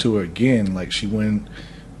to her again. Like she went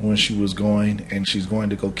when she was going, and she's going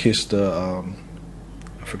to go kiss the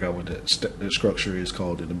I forgot what that structure is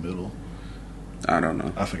called in the middle. I don't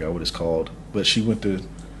know. I forgot what it's called. But she went to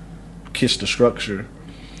kiss the structure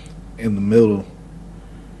in the middle,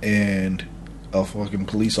 and a fucking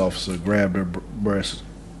police officer grabbed her breast.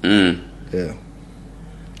 Yeah.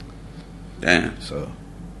 Damn. So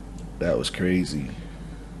that was crazy.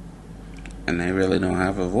 And they really don't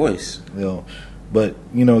have a voice. But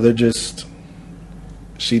they're just.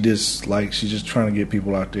 She's just trying to get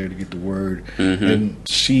people out there to get the word. Mm-hmm. And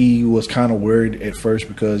she was kind of worried at first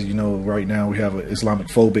because, right now we have an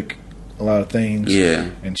Islamophobic, a lot of things.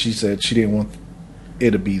 Yeah. And she said she didn't want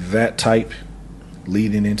it to be that type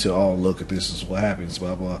leading into, oh, look at this is what happens,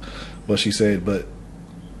 blah, blah. But she said, but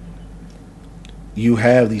you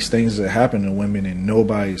have these things that happen to women and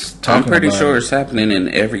nobody's talking about it. I'm pretty sure it's happening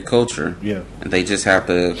in every culture. Yeah. And they just have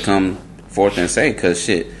to come forth and say, because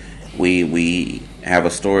shit, we have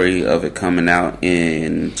a story of it coming out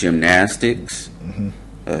in gymnastics.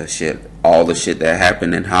 Mm-hmm. All the shit that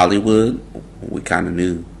happened in Hollywood, we kind of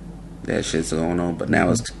knew that shit's going on, but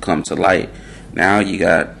now it's come to light. Now you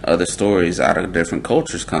got other stories out of different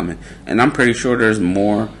cultures coming, and I'm pretty sure there's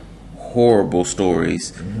more horrible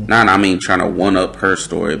stories. Mm-hmm. Not, trying to one up her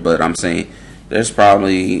story, but I'm saying there's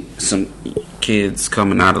probably some kids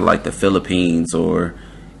coming out of like the Philippines or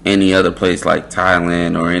any other place like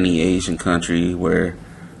Thailand or any Asian country where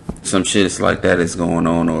some shit like that is going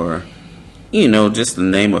on, or just to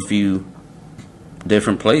name a few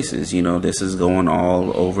different places, this is going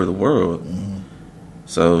all over the world. Mm-hmm.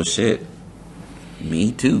 So shit,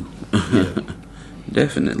 me too. Yeah.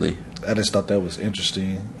 Definitely. I just thought that was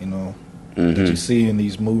interesting, mm-hmm. that you see in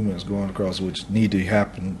these movements going across, which need to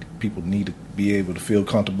happen. People need to be able to feel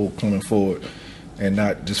comfortable coming forward and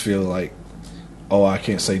not just feel like, oh, I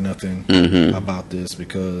can't say nothing mm-hmm. about this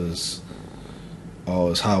because,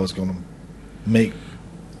 it's how it's going to make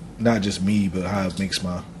not just me, but how it makes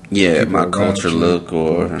my culture look,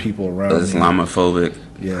 or people around Islamophobic,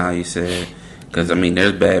 how you say it. Because,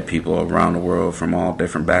 there's bad people around the world from all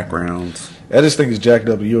different backgrounds. I just think it's jacked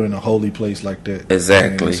up. You're in a holy place like that.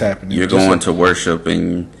 Exactly. It's happening. You're going to worship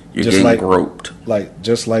and you're getting groped.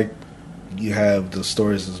 Just like you have the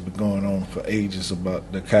stories that's been going on for ages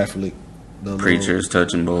about the Catholic preachers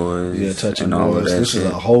touching boys, touching all boys. This shit is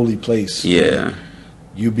a holy place. Yeah,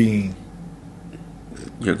 you're going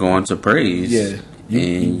to praise. Yeah,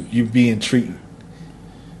 you being treated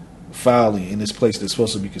foully in this place that's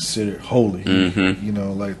supposed to be considered holy.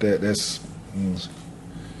 Mm-hmm. Like that. That's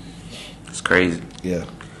it's crazy. Yeah,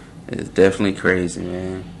 it's definitely crazy,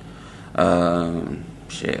 man.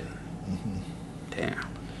 Shit. Mm-hmm. Damn,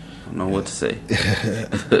 I don't know what to say.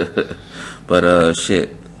 But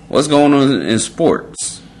shit. What's going on in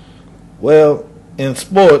sports? Well, in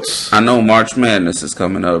sports, I know March Madness is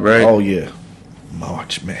coming up, right? Oh yeah,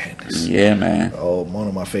 March Madness. Yeah, man. Oh, one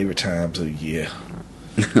of my favorite times of the year.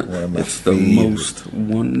 It's the most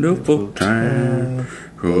wonderful time.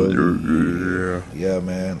 Yeah,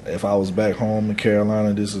 man. If I was back home in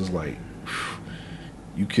Carolina, this is like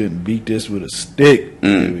you couldn't beat this with a stick.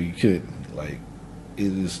 You couldn't. Like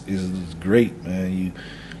it is great, man.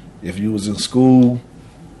 If you was in school.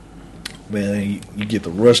 Man, you get to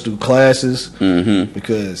rush through classes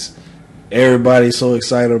because everybody's so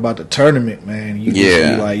excited about the tournament, man. You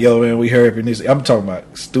just be like, yo, man, we heard in this. I'm talking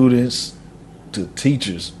about students to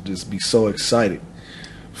teachers just be so excited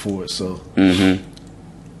for it. So, man,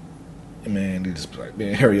 they just be like,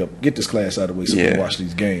 man, hurry up. Get this class out of the way so we can watch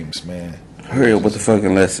these games, man. Hurry up with the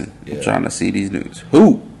fucking lesson. Yeah. I'm trying to see these news.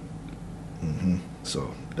 Who?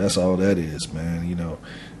 So, that's all that is, man.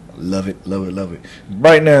 Love it.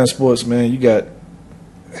 Right now in sports, man, we got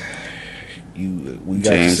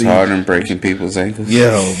James Harden breaking people's ankles.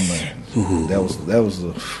 Yeah, man. Ooh. That was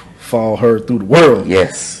a fall heard through the world.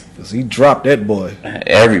 Yes, because he dropped that boy.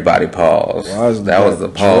 Everybody paused. That was the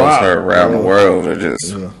pause heard around the world.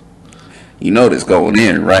 This going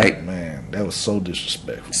in, right? Man, that was so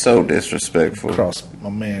disrespectful. So disrespectful. My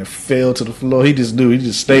man fell to the floor. He just knew. He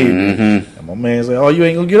just stayed there. And my man said, "Oh, you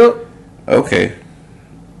ain't gonna get up?" Okay.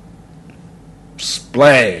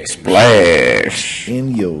 Splash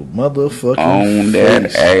in your motherfucking on face.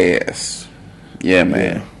 That ass. Yeah,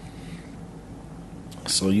 man. Yeah.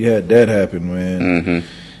 So you had that happen, man.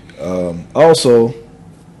 Also,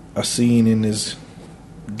 I seen in this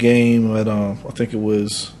game at I think it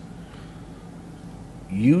was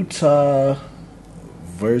Utah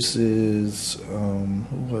versus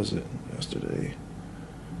who was it yesterday?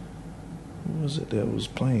 Who was it that was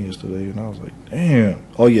playing yesterday? And I was like, damn.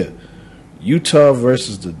 Oh yeah, Utah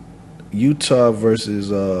versus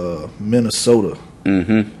Minnesota.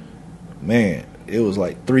 Mm-hmm. Man, it was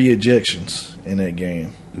like 3 ejections in that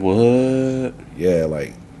game. What? Yeah,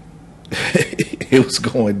 like it was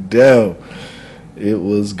going down. It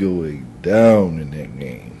was going down in that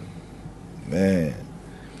game, man.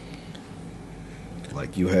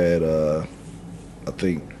 Like you had, I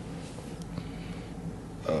think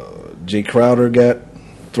Jay Crowder got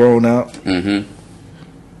thrown out. Mm-hmm.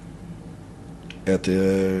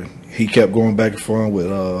 He kept going back and forth with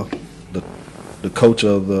the coach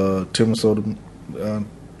of the Minnesota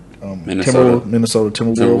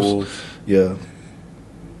Timberwolves. Yeah,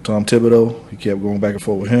 Tom Thibodeau. He kept going back and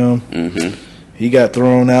forth with him. Mm-hmm. He got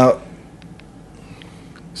thrown out.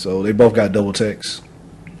 So they both got double techs.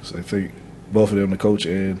 So I think both of them, the coach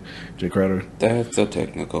and Jay Crowder. That's a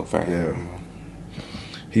technical fact. Yeah.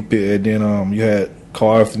 And then you had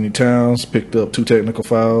Karl Anthony Towns picked up 2 technical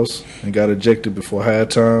fouls and got ejected before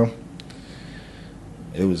halftime.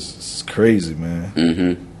 It was crazy, man.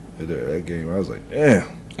 Mm-hmm. That game, I was like, damn.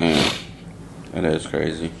 That is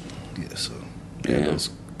crazy. Yeah, so there's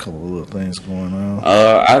a couple of little things going on.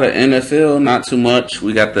 Out of NFL, not too much.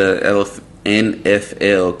 We got the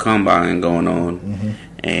NFL Combine going on,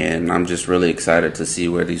 and I'm just really excited to see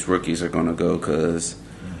where these rookies are going to go because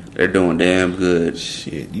they're doing damn good.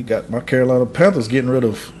 Shit, you got my Carolina Panthers getting rid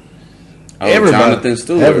of everybody. Jonathan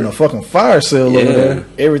Stewart. Having a fucking fire sale over there.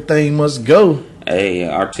 Everything must go. Hey,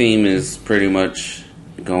 our team is pretty much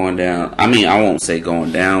going down. I mean, I won't say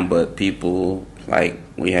going down, but people, like,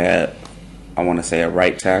 we had, I want to say, a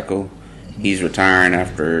right tackle. He's retiring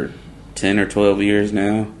after 10 or 12 years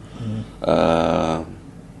now.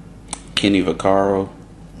 Kenny Vaccaro.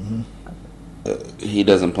 He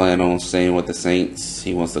doesn't plan on staying with the Saints.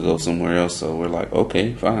 He wants to go somewhere else. So we're like,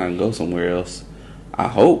 okay, fine, go somewhere else. I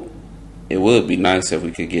hope it would be nice if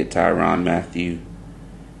we could get Tyrann Mathieu.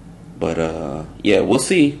 But, yeah, we'll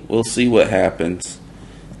see. We'll see what happens.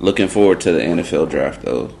 Looking forward to the NFL draft,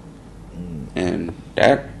 though. And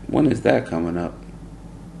when is that coming up?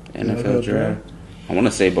 NFL draft? I want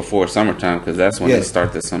to say before summertime because that's when they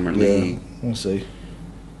start the summer league. We'll see.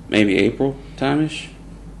 Maybe April time-ish?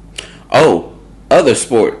 Oh, other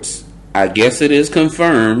sports. I guess it is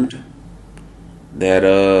confirmed that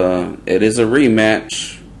it is a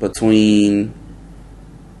rematch between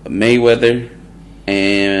Mayweather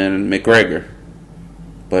and McGregor.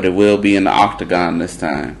 But it will be in the octagon this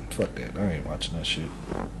time. Fuck that. I ain't watching that shit.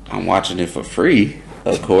 I'm watching it for free,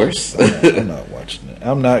 of course. I'm not watching it.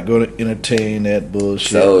 I'm not going to entertain that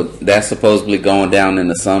bullshit. So that's supposedly going down in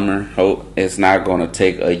the summer. Hope it's not going to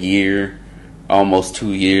take a year, almost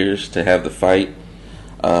 2 years to have the fight.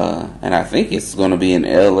 And I think it's going to be in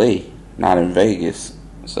LA, not in Vegas.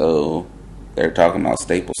 So they're talking about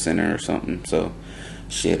Staples Center or something. So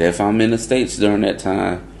shit, if I'm in the States during that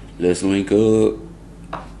time, let's link up.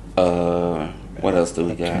 What else do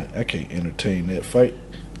we got? I can't entertain that fight.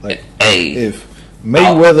 Like, hey, if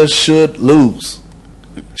Mayweather should lose,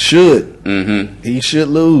 he should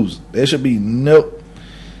lose. There should be no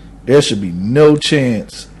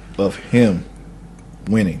chance of him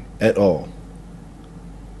winning at all.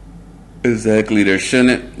 Exactly, there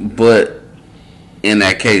shouldn't. But in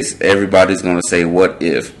that case, everybody's going to say, "What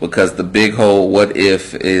if?" Because the big whole "what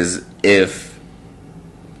if" is if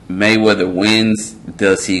Mayweather wins,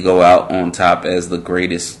 does he go out on top as the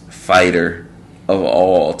greatest fighter of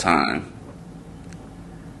all time?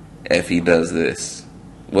 If he does this,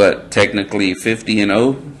 what, technically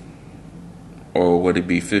 50-0, or would it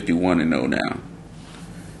be 51-0 now?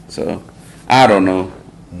 So I don't know.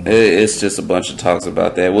 It's just a bunch of talks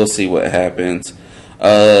about that. We'll see what happens.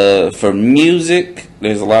 For music,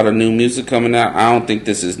 there's a lot of new music coming out. I don't think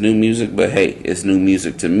this is new music, but hey, it's new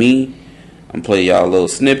music to me. I'm playing y'all a little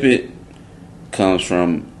snippet. Comes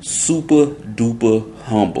from Super Duper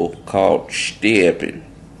Humble called Steppin'.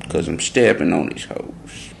 Cause I'm stepping on these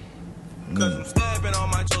hoes. Cause I'm stepping on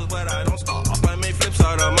my toes, but I don't stop. I make flips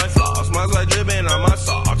out of my floss. Smiles like dripping on my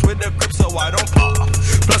socks. With the grip so I don't pop.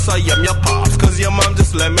 Plus I am your pops, cause your mom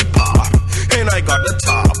just let me pop. And I got the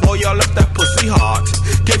top. Boy, y'all left that pussy hot.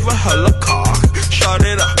 Gave her hella cock. Shot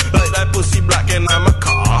it up like that pussy black and I'm a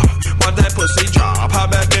car. Want that pussy drop.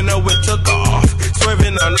 Hop back in the whip took off.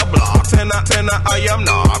 Swerving on the block. 10 I am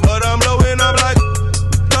not. But I'm blowing up like,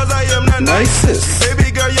 cause I am the nicest.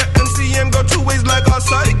 Baby girl, your MCM go 2 ways like a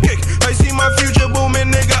psychic. I see my future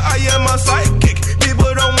booming, nigga, I am a psychic.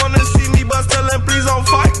 People don't wanna see me, but tell them please don't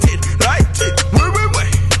fight it. Light it,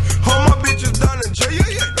 wait. All my bitches down in jail.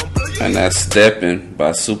 that's Steppin'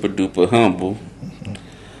 by Super Duper Humble.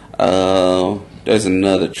 There's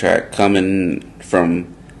another track coming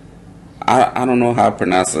from, I don't know how I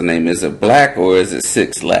pronounce the name. Is it Black or is it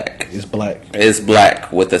Six Lack? It's Black. It's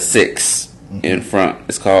Black with a 6 in front.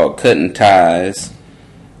 It's called Cutting Ties.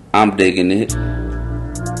 I'm digging it,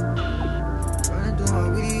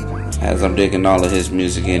 as I'm digging all of his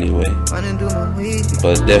music anyway.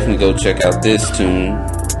 But definitely go check out this tune.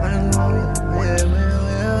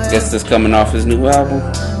 Guess this coming off his new album.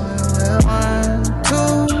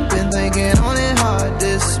 Been thinking on it hard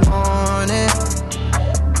this morning.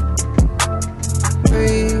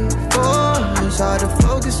 3, 4, it's hard to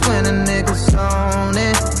focus when a nigga's on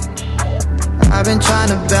it. I've been trying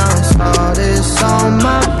to balance all this on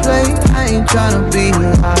my plate. I ain't trying to be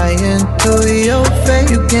lying to your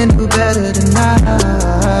face. You can do better than I.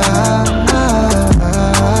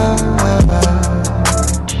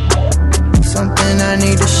 Something I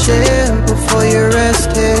need to share before you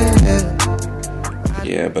rest here.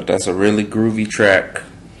 Yeah, but that's a really groovy track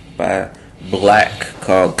by Black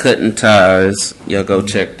called Cutting Ties. Y'all go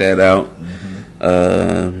check that out.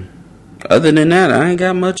 Other than that, I ain't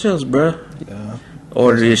got much else, bruh.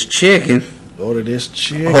 Order this chicken. Order this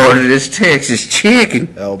chicken. Order this Texas chicken.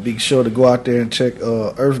 Be sure to go out there and check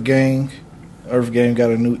Earth Gang. Earth Gang got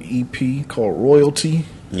a new EP called Royalty.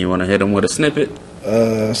 You want to hit them with a snippet?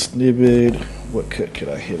 Snippet. What could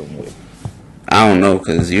I hit them with? I don't know,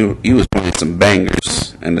 because you was playing some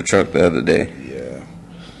bangers in the truck the other day. Yeah.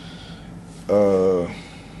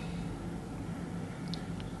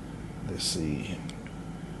 Let's see.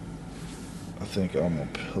 I think I'm going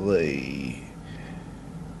to play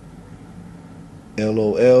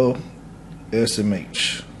LOL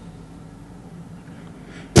SMH.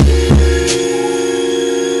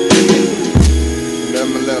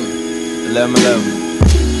 Lemon.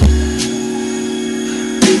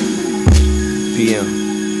 PM.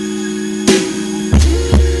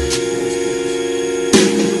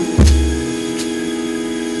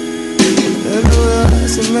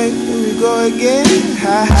 Make we go again.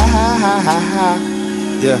 Ha ha ha ha ha ha.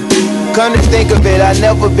 Yeah. Come to think of it, I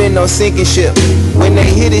never been no sinking ship. When they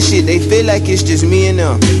hear this shit, they feel like it's just me and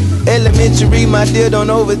them. Elementary, my dear, don't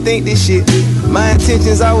overthink this shit. My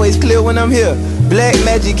intentions always clear when I'm here. Black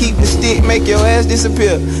magic, keep the stick, make your ass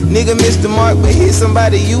disappear. Nigga missed the mark, but hit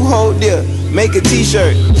somebody you hold dear. Make a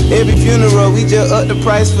t-shirt. Every funeral, we just up the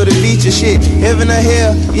price for the feature shit. Heaven or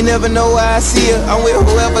hell, you never know why I see her. I'm with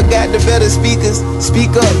whoever got the better speakers.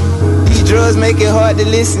 Speak up. These drugs make it hard to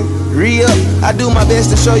listen. Re-up. I do my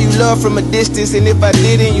best to show you love from a distance, and if I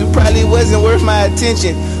didn't, you probably wasn't worth my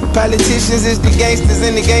attention. Politicians is the gangsters,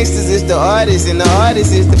 and the gangsters is the artists, and the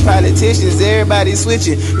artists is the politicians. Everybody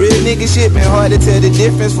switching. Real nigga shit been hard to tell the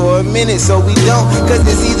difference for a minute, so we don't. Cause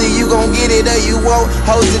it's either you gon' get it or you won't.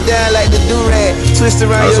 Hold it down like the do-rag. Twist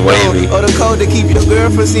around your phone. Or the code to keep your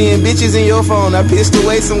girl from seeing bitches in your phone. I pissed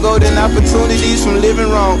away some golden opportunities from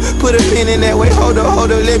living wrong. Put a pin in that way. Hold up,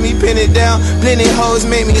 let me pin it down. Plenty hoes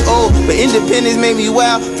made me old, but independence made me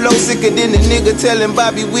wild. Flow sicker than the nigga telling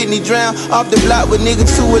Bobby Whitney drown. Off the block with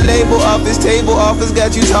niggas who were label. Office table offers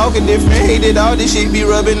got you talking different. Hated all this shit be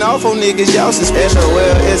rubbing off on niggas. Y'all suspicious.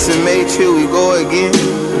 LOL SMH, here we go again.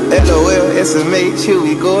 LOL SMH, here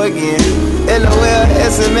we go again. LOL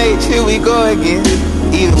SMH, here we go again.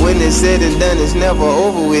 Even when it's said and done, it's never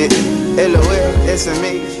over with. LOL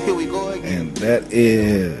SMH, here we go again. And that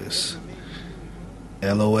is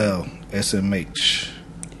LOL SMH.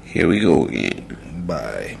 Here we go again.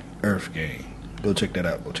 By Earth Gang. Go check that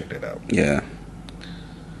out. Yeah.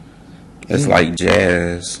 It's like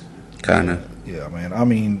jazz, kind of. Yeah, man. I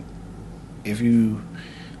mean, if you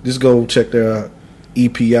just go check their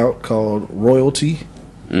EP out called Royalty.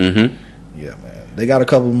 Mm-hmm. Yeah, man. They got a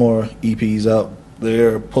couple more EPs out.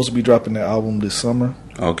 They're supposed to be dropping their album this summer.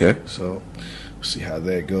 Okay. So, we'll see how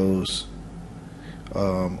that goes.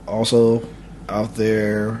 Also, out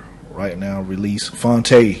there right now,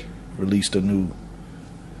 Fonte released a new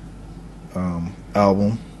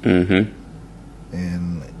album. Mm-hmm.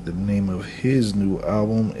 And the name of his new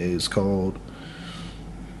album is called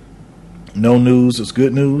No News is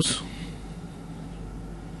Good News.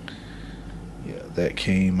 Yeah, that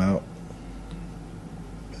came out.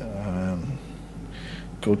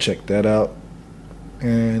 Go check that out.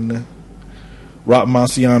 And Rock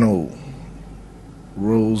Marciano,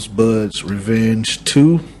 Rosebud's Revenge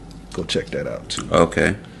 2. Go check that out too.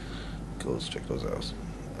 Okay. Go check those out.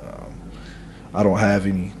 I don't have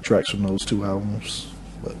any tracks from those two albums,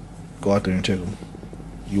 but go out there and check them.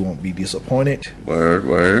 You won't be disappointed.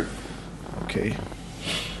 Word. Okay.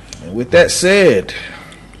 And with that said,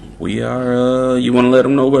 We are, you want to let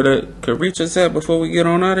them know where they could reach us at before we get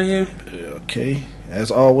on out of here? Okay.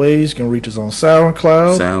 As always, you can reach us on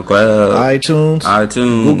SoundCloud, iTunes,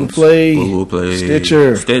 Google Play,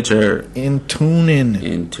 Stitcher, and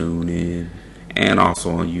TuneIn. And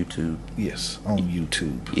also on YouTube. Yes, on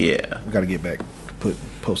YouTube. Yeah. We got to get back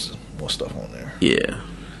posting more stuff on there. Yeah.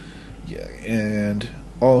 Yeah. And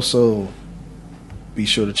also, be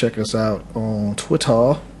sure to check us out on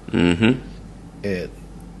Twitter at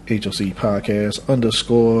HOC Podcast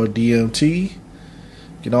 _DMT. You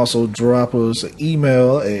can also drop us an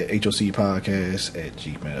email at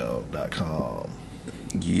hocpodcast@gmail.com.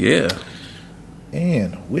 Yeah.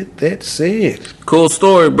 And with that said, cool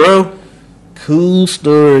story, bro.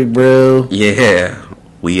 Yeah.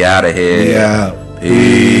 We out of here. We out.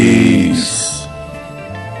 Peace.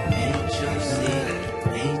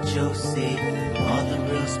 HOC, all the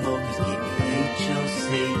real smokers give me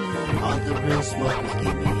HOC. All the real smokers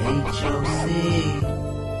give me HOC.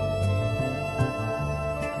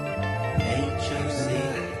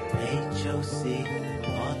 HOC,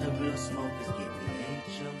 all the real smokers give me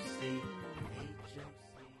HOC.